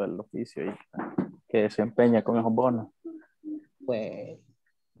tirando el oficio ahí, que desempeña con esos bonos. Pues,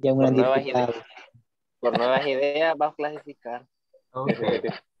 ya un gran diputado. Por nuevas ideas va a clasificar. Okay,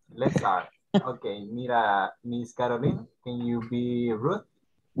 let's start. Okay, mira, Miss Caroline, can you be Ruth?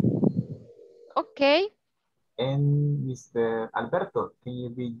 Okay. And Mr. Alberto, can you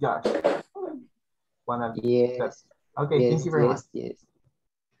be Josh? wanna Yes. Okay, Yes, thank you very much. yes.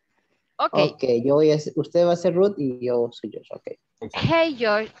 Okay. Okay, yo voy a ser, usted va a ser Ruth y yo soy Josh, okay. Hey,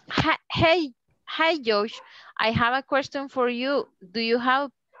 Josh. Hi, Josh. I have a question for you. Do you have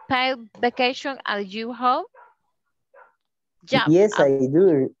paid vacation at your home? Yeah. Yes, I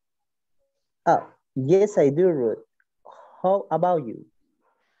do. Oh, yes, I do, Ruth. How about you?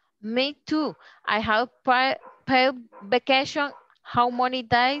 Me too. I have paid vacation. How many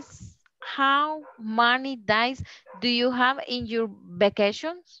days? How many days do you have in your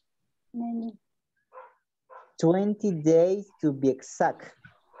vacations? 20 days to be exact.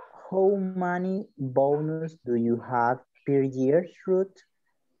 How many bonus do you have per year, Ruth?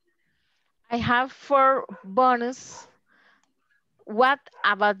 I have 4 bonus. What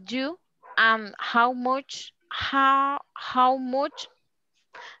about you? And how much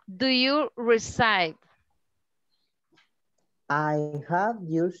do you receive? I have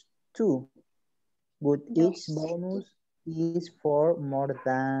used 2, but each bonus is for more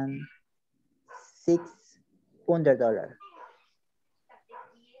than $600.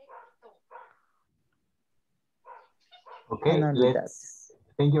 Okay,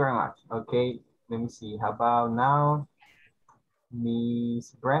 thank you very much. Okay, let me see. How about now?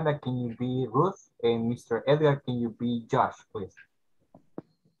 Miss Brenda, can you be Ruth? And Mr. Edgar, can you be Josh, please?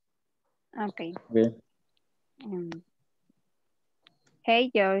 Okay. Okay.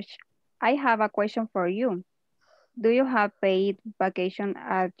 Hey, Josh, I have a question for you. Do you have paid vacation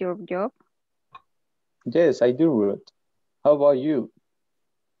at your job? Yes, I do, Ruth. How about you?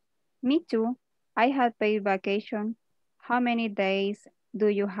 Me too. I had paid vacation. How many days do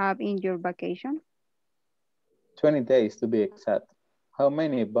you have in your vacation? 20 days to be exact. How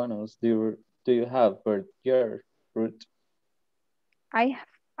many bonus do you have per year, Ruth? I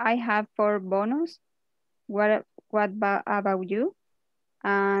have 4 bonus. What about you?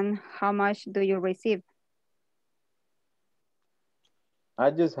 And how much do you receive?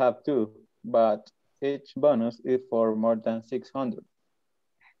 I just have 2, but each bonus is for more than 600.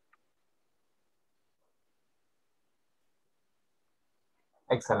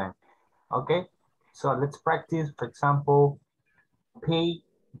 Excellent. Okay, so let's practice, for example, pay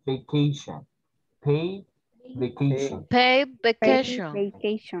vacation. Pay vacation. Pay Paid vacation.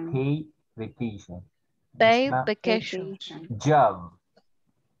 vacation. Pay vacation. Pay vacation. Job.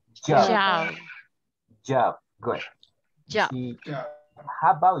 Job. Job. Good. Job. See,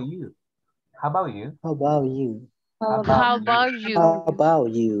 how about you? How about you? How about you? How about you? How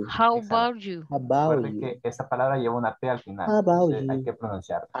about you? How about you? How about Recuerde you? que esa palabra lleva una T al final. How about Entonces hay you? que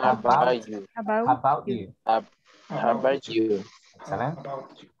pronunciar. How about you? How about you? How about you? Excelente.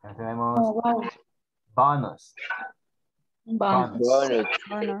 Ya tenemos bonus. Bonus. Bonus.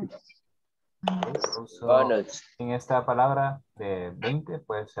 Also, Bonus. en esta palabra de 20,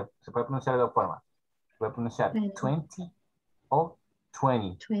 pues se puede pronunciar de dos formas. Se puede pronunciar 20 o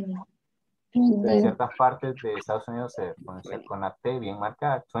 20. En ciertas partes de Estados Unidos se pronuncia con la T bien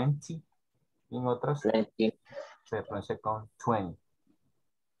marcada, 20. Y en otras se pronuncia con 20.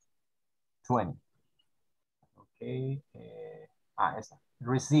 20. Ok. Esa.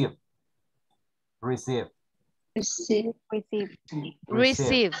 Receive. Receive. Receive.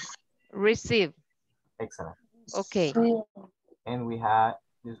 Receive. Receive. Excellent. Okay. And we have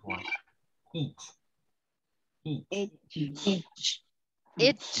this one. Each.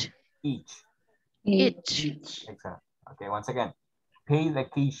 Excellent. Okay, once again. Pay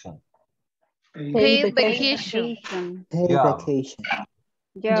vacation. Pay vacation. Pay Job. vacation.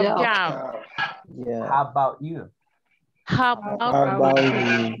 Job. Yeah. How about you? How How about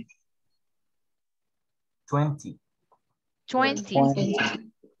you? 20. 20.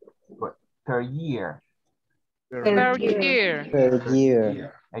 Good. Per year. per year? Per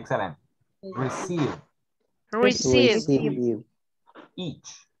year. Excellent. Receive. Receive.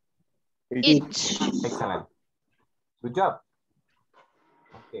 Each. Each. Excellent. Good job.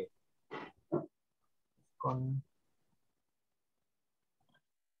 Okay. Con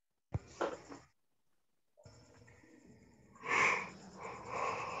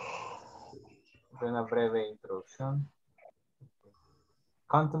una breve introducción.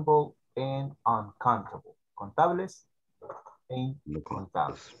 Countable and uncountable. Contables e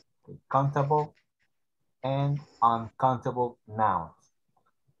incontables. Okay. Countable and uncountable nouns.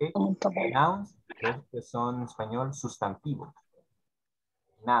 Okay. Nouns que son en español sustantivos.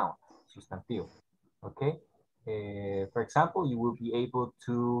 Noun, sustantivo. Okay. For example, you will be able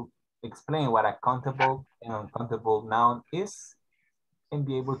to explain what a countable and uncountable noun is and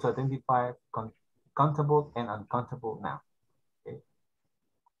be able to identify countable and uncountable noun. Okay.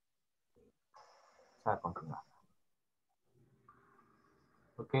 Vamos a continuar.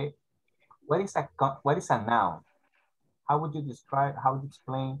 Okay. what is a noun? How would you describe, how would you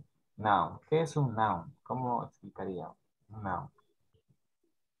explain noun? ¿Qué es un noun? ¿Cómo explicaría un noun?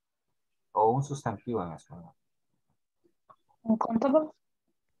 O un sustantivo en español. Uncountable.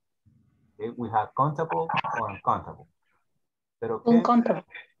 Okay, we have countable or uncountable. Pero ¿qué? Uncountable.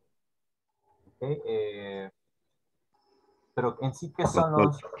 Okay, pero en sí, ¿qué son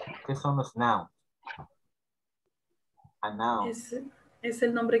los nouns? A noun. Es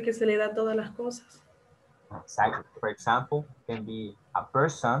el nombre que se le da a todas las cosas. Exactly. For example, can be a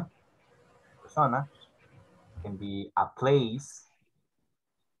person, persona, can be a place,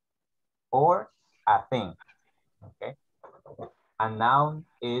 or a thing. Okay. A noun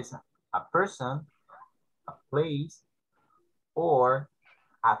is a person, a place, or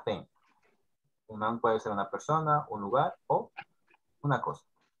a thing. Un noun puede ser una persona, un lugar, o una cosa.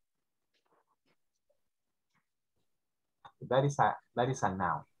 That is a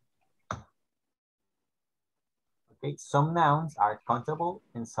noun. Okay, some nouns are countable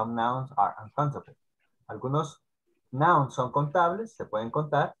and some nouns are uncountable. Algunos nouns son contables, se pueden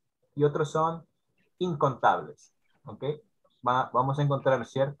contar, y otros son incontables. Okay, vamos a encontrar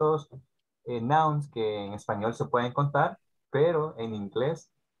ciertos nouns que en español se pueden contar, pero en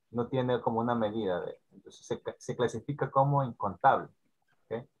inglés no tiene como una medida entonces se clasifica como incontable.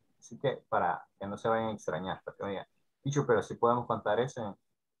 Okay, así que para que no se vayan a extrañar, porque me digan, "Teacher, pero sí podemos contar eso",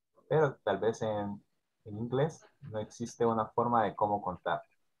 pero tal vez en inglés no existe una forma de cómo contar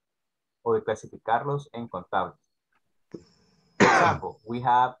o de clasificarlos en contables. For example, we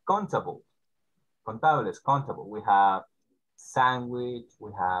have countable. Contables, countable. We have sandwich,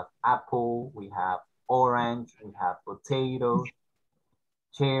 we have apple, we have orange, we have potato,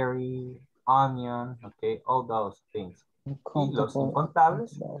 cherry, onion, okay, all those things. Y los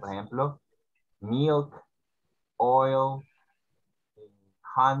incontables, por ejemplo, milk, oil,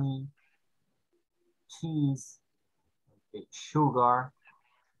 honey, cheese, okay, sugar,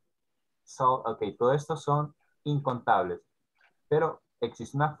 salt, ok, todo esto son incontables, pero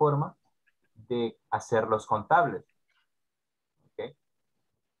existe una forma de hacerlos contables. Okay.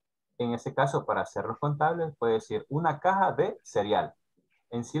 En este caso, para hacerlos contables, puede decir una caja de cereal.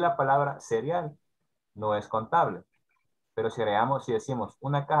 En sí la palabra cereal no es contable, pero si decimos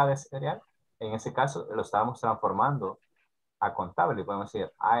una caja de cereal, en ese caso lo estamos transformando a contable. Podemos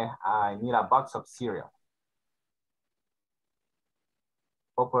decir, I need a box of cereal.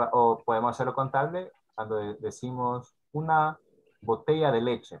 O podemos hacerlo contable cuando decimos una botella de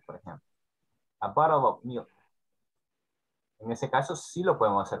leche, por ejemplo. A bottle of milk. En ese caso sí lo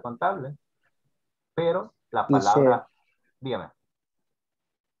podemos hacer contable, pero la palabra, dígame.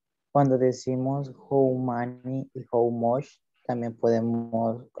 Cuando decimos how many y how much, también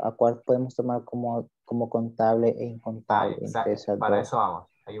podemos, ¿a cuál podemos tomar como contable e incontable? Exacto, para eso vamos,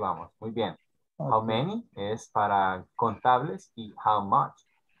 ahí vamos, muy bien. Okay. How many es para contables y how much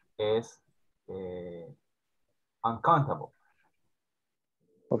es uncountable.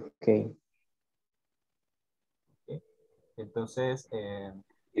 Ok. Entonces,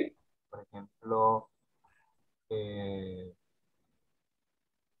 por ejemplo,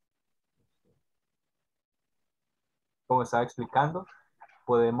 como estaba explicando,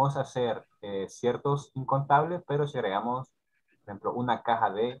 podemos hacer ciertos incontables, pero si agregamos, por ejemplo, una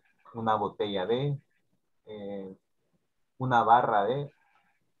caja de, una botella de, una barra de,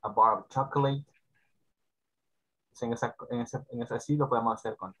 a bar of chocolate, en esa sí lo podemos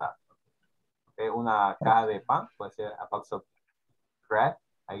hacer contable. Okay. Una caja de pan, puede ser a box of bread,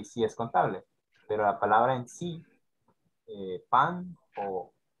 ahí sí es contable, pero la palabra en sí, pan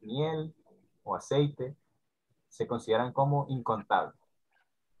o miel o aceite, se consideran como incontables.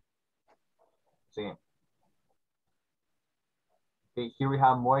 Sí. Okay, here we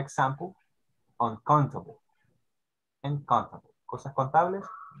have more examples on countable and countable. Cosas contables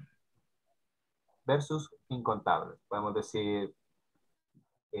versus incontables. Podemos decir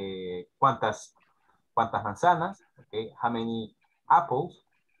cuántas manzanas, okay, how many apples.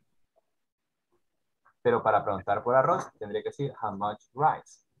 Pero para preguntar por arroz, tendría que decir how much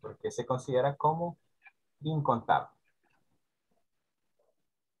rice, porque se considera como incontable.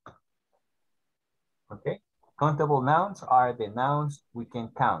 Okay. Countable nouns are the nouns we can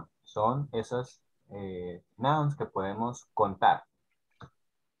count. Son esos nouns que podemos contar.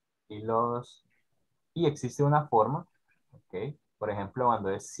 Y existe una forma, okay. Por ejemplo, cuando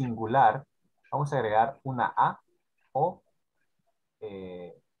es singular, vamos a agregar una A o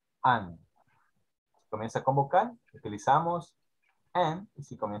an. Si comienza con vocal, utilizamos an, y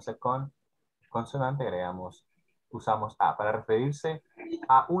si comienza con consonante, usamos A para referirse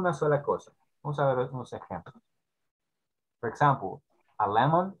a una sola cosa. Vamos a ver unos ejemplos. For example, a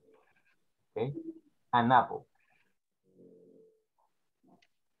lemon Okay. An apple.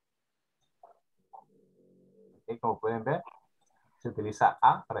 Okay, como pueden ver, se utiliza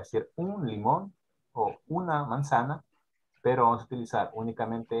a para decir un limón o una manzana, pero vamos a utilizar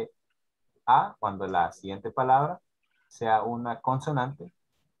únicamente a cuando la siguiente palabra sea una consonante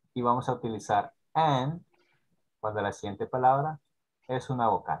y vamos a utilizar an cuando la siguiente palabra es una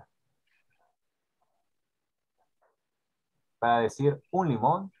vocal. Para decir un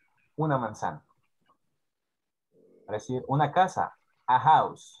limón, una manzana. Para decir una casa, a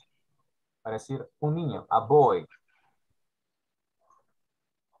house. Para decir un niño, a boy.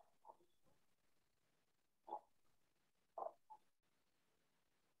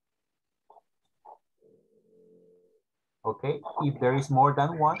 Ok, if there is more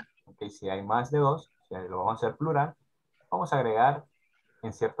than one, ok, si hay más de dos, si lo vamos a hacer plural, vamos a agregar,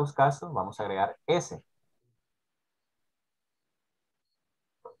 en ciertos casos, vamos a agregar S.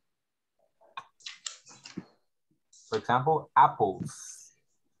 For example, apples.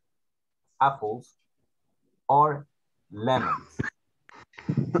 Apples or lemons.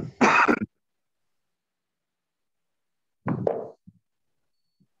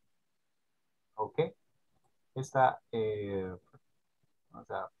 Ok,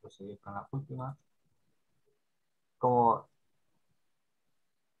 vamos a proseguir con la última. Como,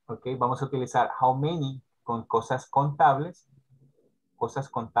 ok, vamos a utilizar how many con cosas contables,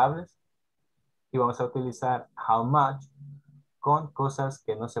 y vamos a utilizar how much con cosas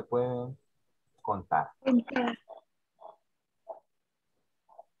que no se pueden contar.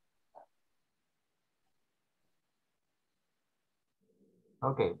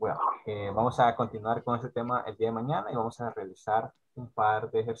 Ok, bueno, vamos a continuar con este tema el día de mañana y vamos a realizar un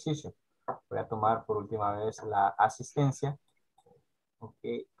par de ejercicios. Voy a tomar por última vez la asistencia. Ok,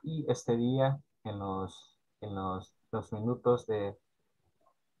 y este día en los minutos de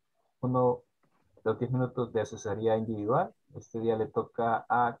los 10 minutos de asesoría individual, este día le toca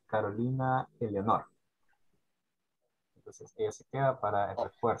a Carolina Eleonor. Entonces ella se queda para el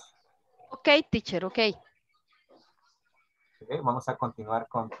refuerzo. Ok, teacher, ok. Okay, vamos a continuar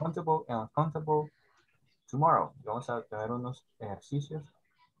con countable and uncountable tomorrow. Vamos a tener unos ejercicios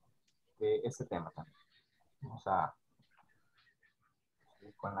de este tema también. Vamos a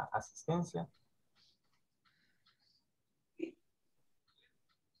seguir con la asistencia.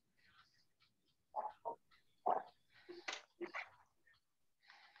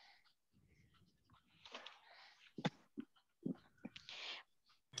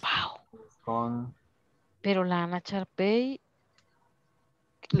 Wow. Pero la Ana Charpey,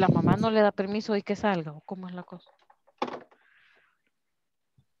 la mamá no le da permiso de que salga, ¿o cómo es la cosa?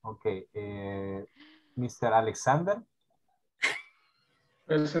 Ok, Mr. Alexander.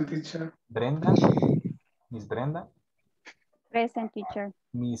 Present, teacher. Brenda. Miss Brenda. Present, teacher.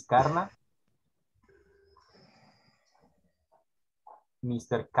 Miss Carla.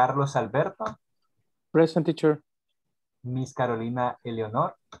 Mr. Carlos Alberto. Present, teacher. Miss Carolina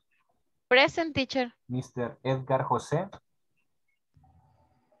Eleonor. Present, teacher. Mr. Edgar José.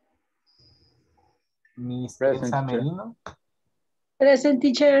 Miss Present, Elsa teacher. Merino. Present,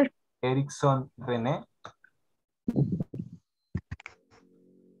 teacher. Erickson René.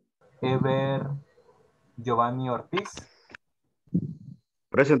 Ever Giovanni Ortiz.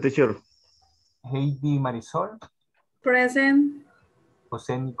 Present, teacher. Heidi Marisol. Present.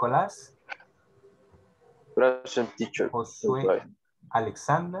 José Nicolás. Present, teacher. Josué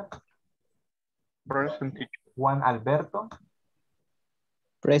Alexander. Present, teacher. Juan Alberto.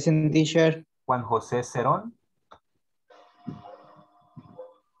 Present, teacher. Juan José Cerón.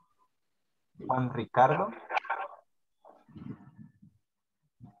 Juan Ricardo.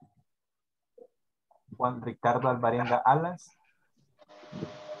 Juan Ricardo Alvarenga Alas.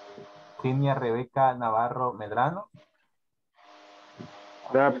 Kenia Rebeca Navarro Medrano.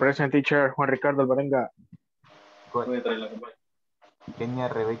 Present, teacher. Juan Ricardo Alvarenga. Kenia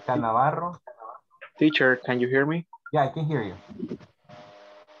Rebeca Navarro. Teacher, can you hear me? Yeah, I can hear you.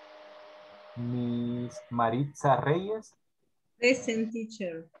 Miss Maritza Reyes. Present,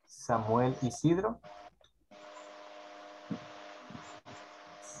 teacher. Samuel Isidro.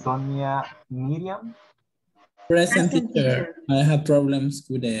 Sonia Miriam. Present, teacher. I have problems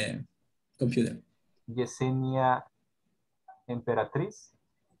with the computer. Yesenia Emperatriz.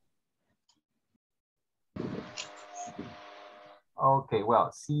 Okay,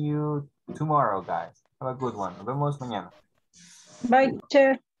 well, see you tomorrow, guys. Have a good one. Nos vemos mañana. Bye,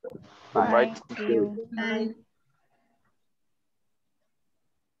 teacher. Bye. See you. Bye.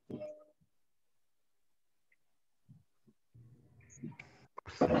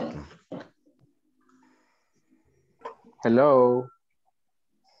 Hello.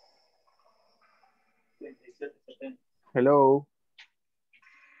 Hello.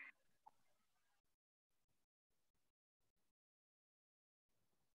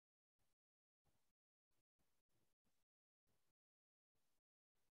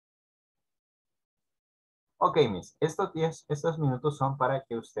 Ok, Miss, estos minutos son para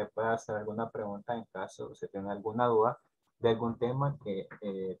que usted pueda hacer alguna pregunta en caso usted tenga alguna duda de algún tema que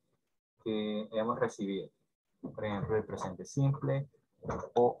hemos recibido. Por ejemplo, el presente simple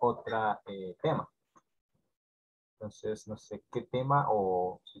o otro tema. Entonces, no sé qué tema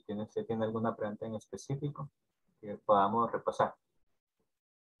o si usted tiene alguna pregunta en específico que podamos repasar.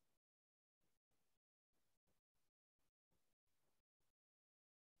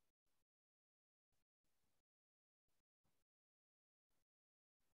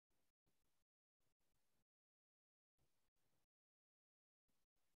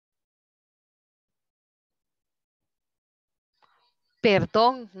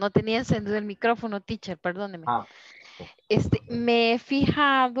 Perdón, no tenía encendido el micrófono, teacher, perdóneme. Ah, Me he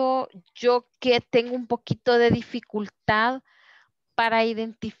fijado yo que tengo un poquito de dificultad para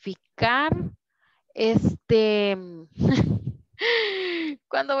identificar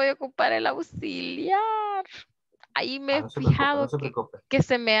cuando voy a ocupar el auxiliar. Ahí me he no se preocupe, no fijado se preocupe. que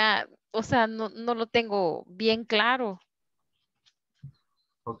se me ha, o sea, no lo tengo bien claro.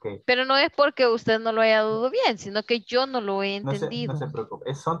 Ok. Pero no es porque usted no lo haya dado bien, sino que yo no lo he No entendido. se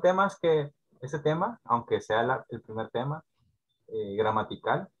preocupe. Son temas que, ese tema, aunque sea el primer tema,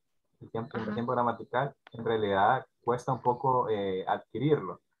 gramatical, primer tiempo gramatical, en realidad cuesta un poco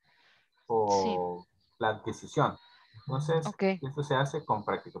adquirirlo Sí. o la adquisición. Entonces, esto se hace con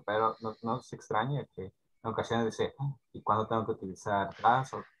práctica, pero no se extrañe que en ocasiones dice, ¿y cuándo tengo que utilizar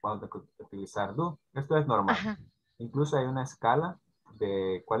das o cuándo tengo que utilizar do? Esto es normal. Incluso hay una escala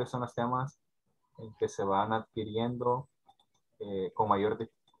de cuáles son los temas en que se van adquiriendo con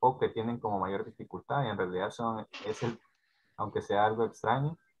o que tienen como mayor dificultad y en realidad aunque sea algo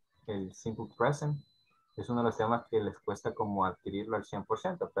extraño, el simple present es uno de los temas que les cuesta como adquirirlo al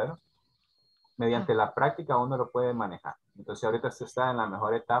 100%, pero mediante la práctica uno lo puede manejar. Entonces ahorita se está en la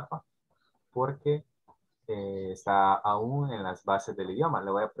mejor etapa porque está aún en las bases del idioma. Le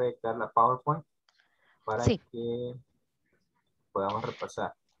voy a proyectar la PowerPoint para que podamos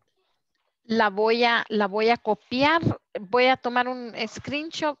repasar. La voy a copiar, voy a tomar un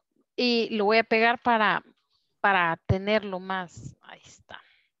screenshot y lo voy a pegar para tenerlo más. Ahí está.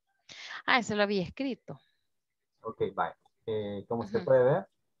 Eso lo había escrito. Ok, bye. Como usted puede ver,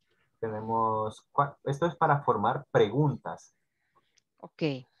 tenemos, esto es para formar preguntas. Ok.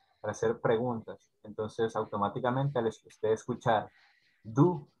 Para hacer preguntas. Entonces, automáticamente al usted escuchar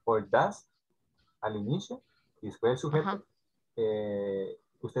do o does al inicio y después el sujeto,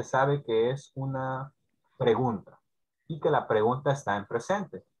 usted sabe que es una pregunta y que la pregunta está en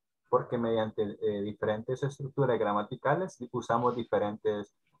presente, porque mediante diferentes estructuras gramaticales usamos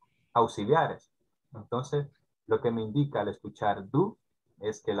diferentes auxiliares. Entonces, lo que me indica al escuchar do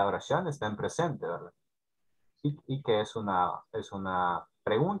es que la oración está en presente, ¿verdad? Y que es una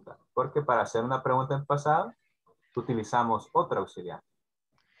pregunta, porque para hacer una pregunta en pasado utilizamos otra auxiliar.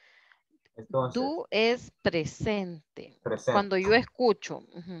 Entonces, Do es presente. presente. Cuando yo escucho.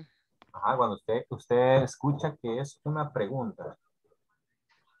 Ajá, cuando usted escucha que es una pregunta.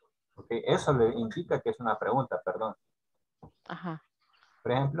 Okay, eso le indica que es una pregunta, perdón. Ajá.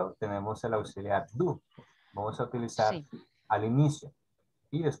 Por ejemplo, tenemos el auxiliar do. Vamos a utilizar al inicio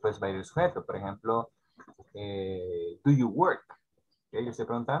y después va a ir el sujeto. Por ejemplo, do you work? Okay, yo estoy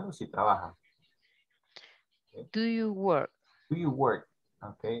preguntando si trabaja. Okay. Do you work? Do you work?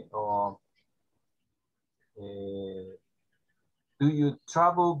 Okay. O do you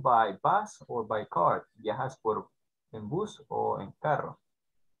travel by bus or by car? ¿Viajas en bus o en carro?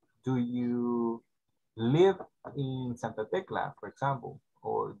 Do you live in Santa Tecla, for example?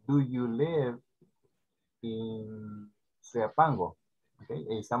 Or do you live in Suyapango? Okay.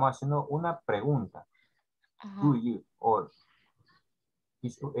 Estamos haciendo una pregunta. Do you? Or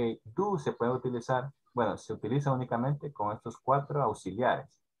do se puede utilizar, bueno, se utiliza únicamente con estos 4 auxiliares.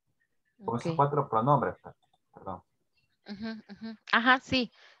 Con estos 4 pronombres, perdón. Ajá,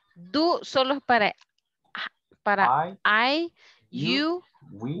 sí. Do solo es para I, you,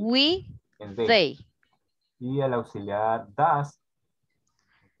 we, and they. Y el auxiliar does,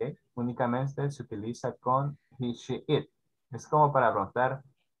 okay, únicamente se utiliza con he, she, it. Es como para preguntar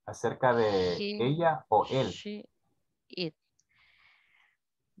acerca de ella o él. She, it.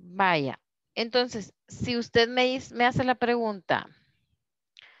 Vaya. Entonces, si usted me hace la pregunta,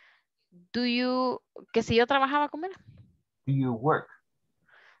 que si yo trabajaba con él. Do you work?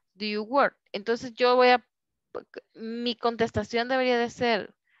 Do you work? Entonces mi contestación debería de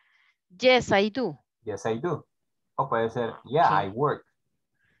ser, yes, I do. Yes, I do. O puede ser, yeah, I work.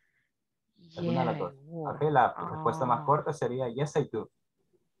 Alguna de las Yeah, dos. Ok, la respuesta más corta sería, yes, I do.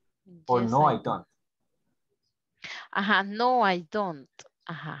 O yes, no, I I do. don't. Ajá, no, I don't.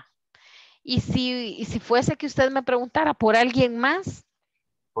 Ajá. Y si fuese que usted me preguntara por alguien más.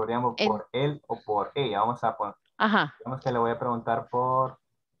 Podríamos por él o por ella. Vamos a poner. Ajá. Digamos que le voy a preguntar por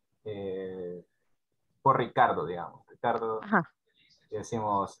Ricardo, digamos. Ricardo. Ajá. Y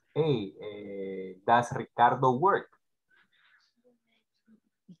decimos, hey, does Ricardo work?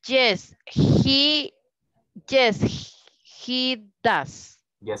 Yes, he does.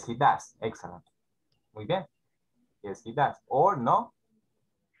 Yes, he does. Excellent. Muy bien. Yes, he does. Or no?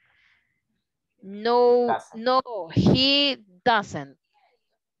 No, he doesn't.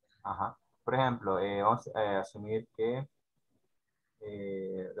 Ajá. Por ejemplo, vamos a asumir que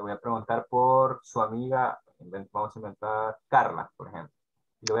le voy a preguntar por su amiga, vamos a inventar Carla, por ejemplo.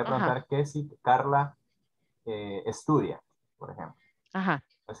 Y le voy a preguntar Ajá. que si Carla estudia, por ejemplo. Ajá.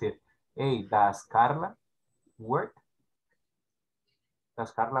 Es decir, hey, does Carla work?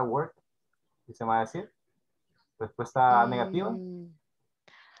 Does Carla work? ¿Qué se va a decir? Respuesta negativa.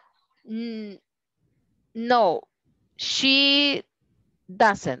 No, she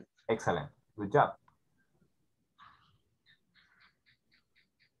doesn't. Excellent. Good job.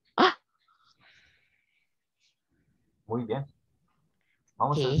 ¡Ah! Muy bien.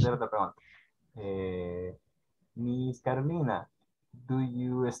 Vamos a hacer otra pregunta. Miss Carolina, do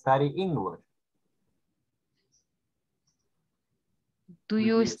you study English? Do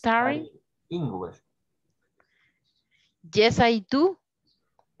you study English? Yes, I do.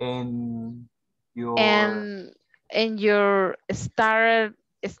 And your started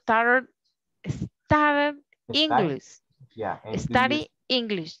English. Yeah. And Study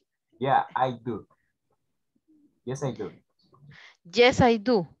English. Yeah, I do. Yes, I do. Yes, I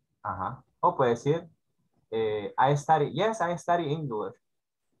do. Ajá. O puede decir, I study English.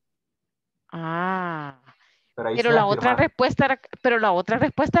 Ah. Pero ahí Pero estoy la otra afirmando.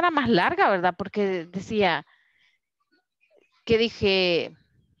 respuesta era más larga, ¿verdad? Porque decía que dije,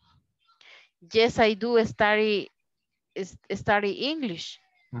 yes, I do study English.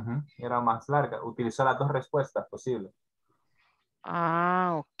 Era más larga. Utilizó las dos respuestas posibles.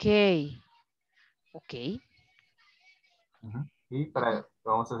 Ah, ok. Ok. Y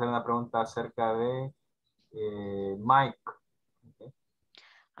vamos a hacer una pregunta acerca de Mike. Okay.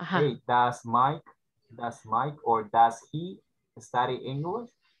 Ajá. Hey, does Mike or does he study English?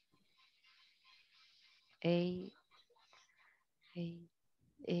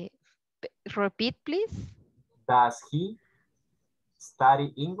 Repeat, please. Does he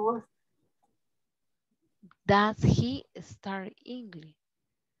study English? Does he study English?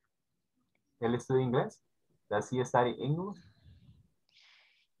 ¿Él estudia inglés? Does he study English?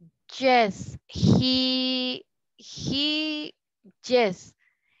 Yes, he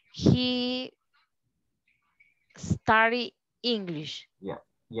study English.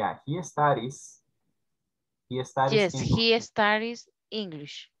 Yeah, he studies Yes, English. he studies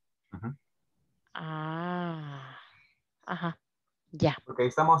English. Ah, ajá, ya. Porque ahí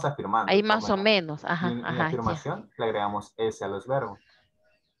estamos afirmando. Ahí más o menos, ajá, Y en afirmación le agregamos S a los verbos.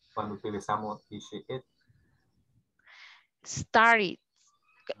 Cuando utilizamos he, she, it. Study.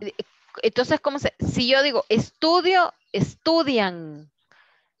 Entonces, si yo digo estudio, estudian.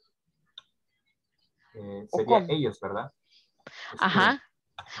 Sería ellos, ¿verdad? Ajá.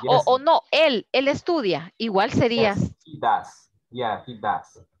 Yes. O no, él estudia. Igual sería. Yes, he does. Yeah, he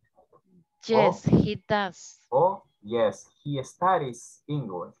does. Yes, he does. O yes, he studies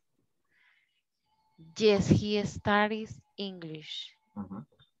English. Yes, he studies English.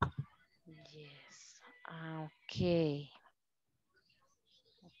 Yes. Ok.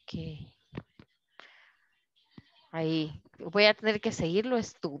 Ok. Ahí voy a tener que seguirlo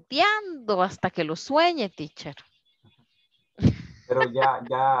estudiando hasta que lo sueñe, teacher. Pero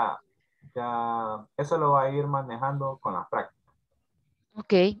ya, eso lo va a ir manejando con la práctica.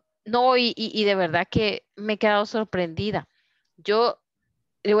 Ok. No, y de verdad que me he quedado sorprendida. Yo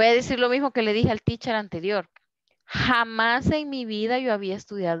le voy a decir lo mismo que le dije al teacher anterior. Jamás en mi vida yo había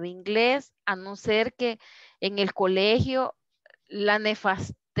estudiado inglés, a no ser que en el colegio la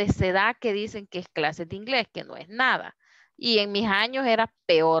nefastecedad que dicen que es clase de inglés, que no es nada. Y en mis años era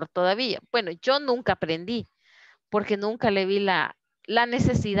peor todavía. Bueno, yo nunca aprendí, porque nunca le vi la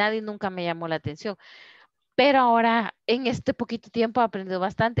necesidad y nunca me llamó la atención. Pero ahora, en este poquito tiempo, he aprendido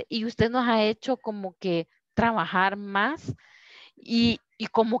bastante y usted nos ha hecho como que trabajar más y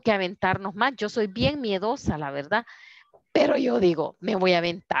como que aventarnos más. Yo soy bien miedosa, la verdad, pero yo digo, me voy a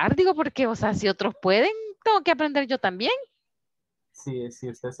aventar, digo, porque, o sea, si otros pueden, tengo que aprender yo también. Sí, si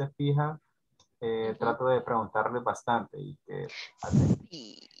usted se fija, trato de preguntarles bastante y que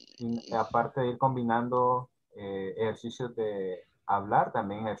y aparte de ir combinando ejercicios de hablar,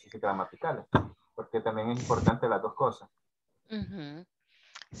 también ejercicios gramaticales, porque también es importante las dos cosas.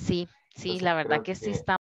 Sí, sí, Entonces, la verdad creo que sí que está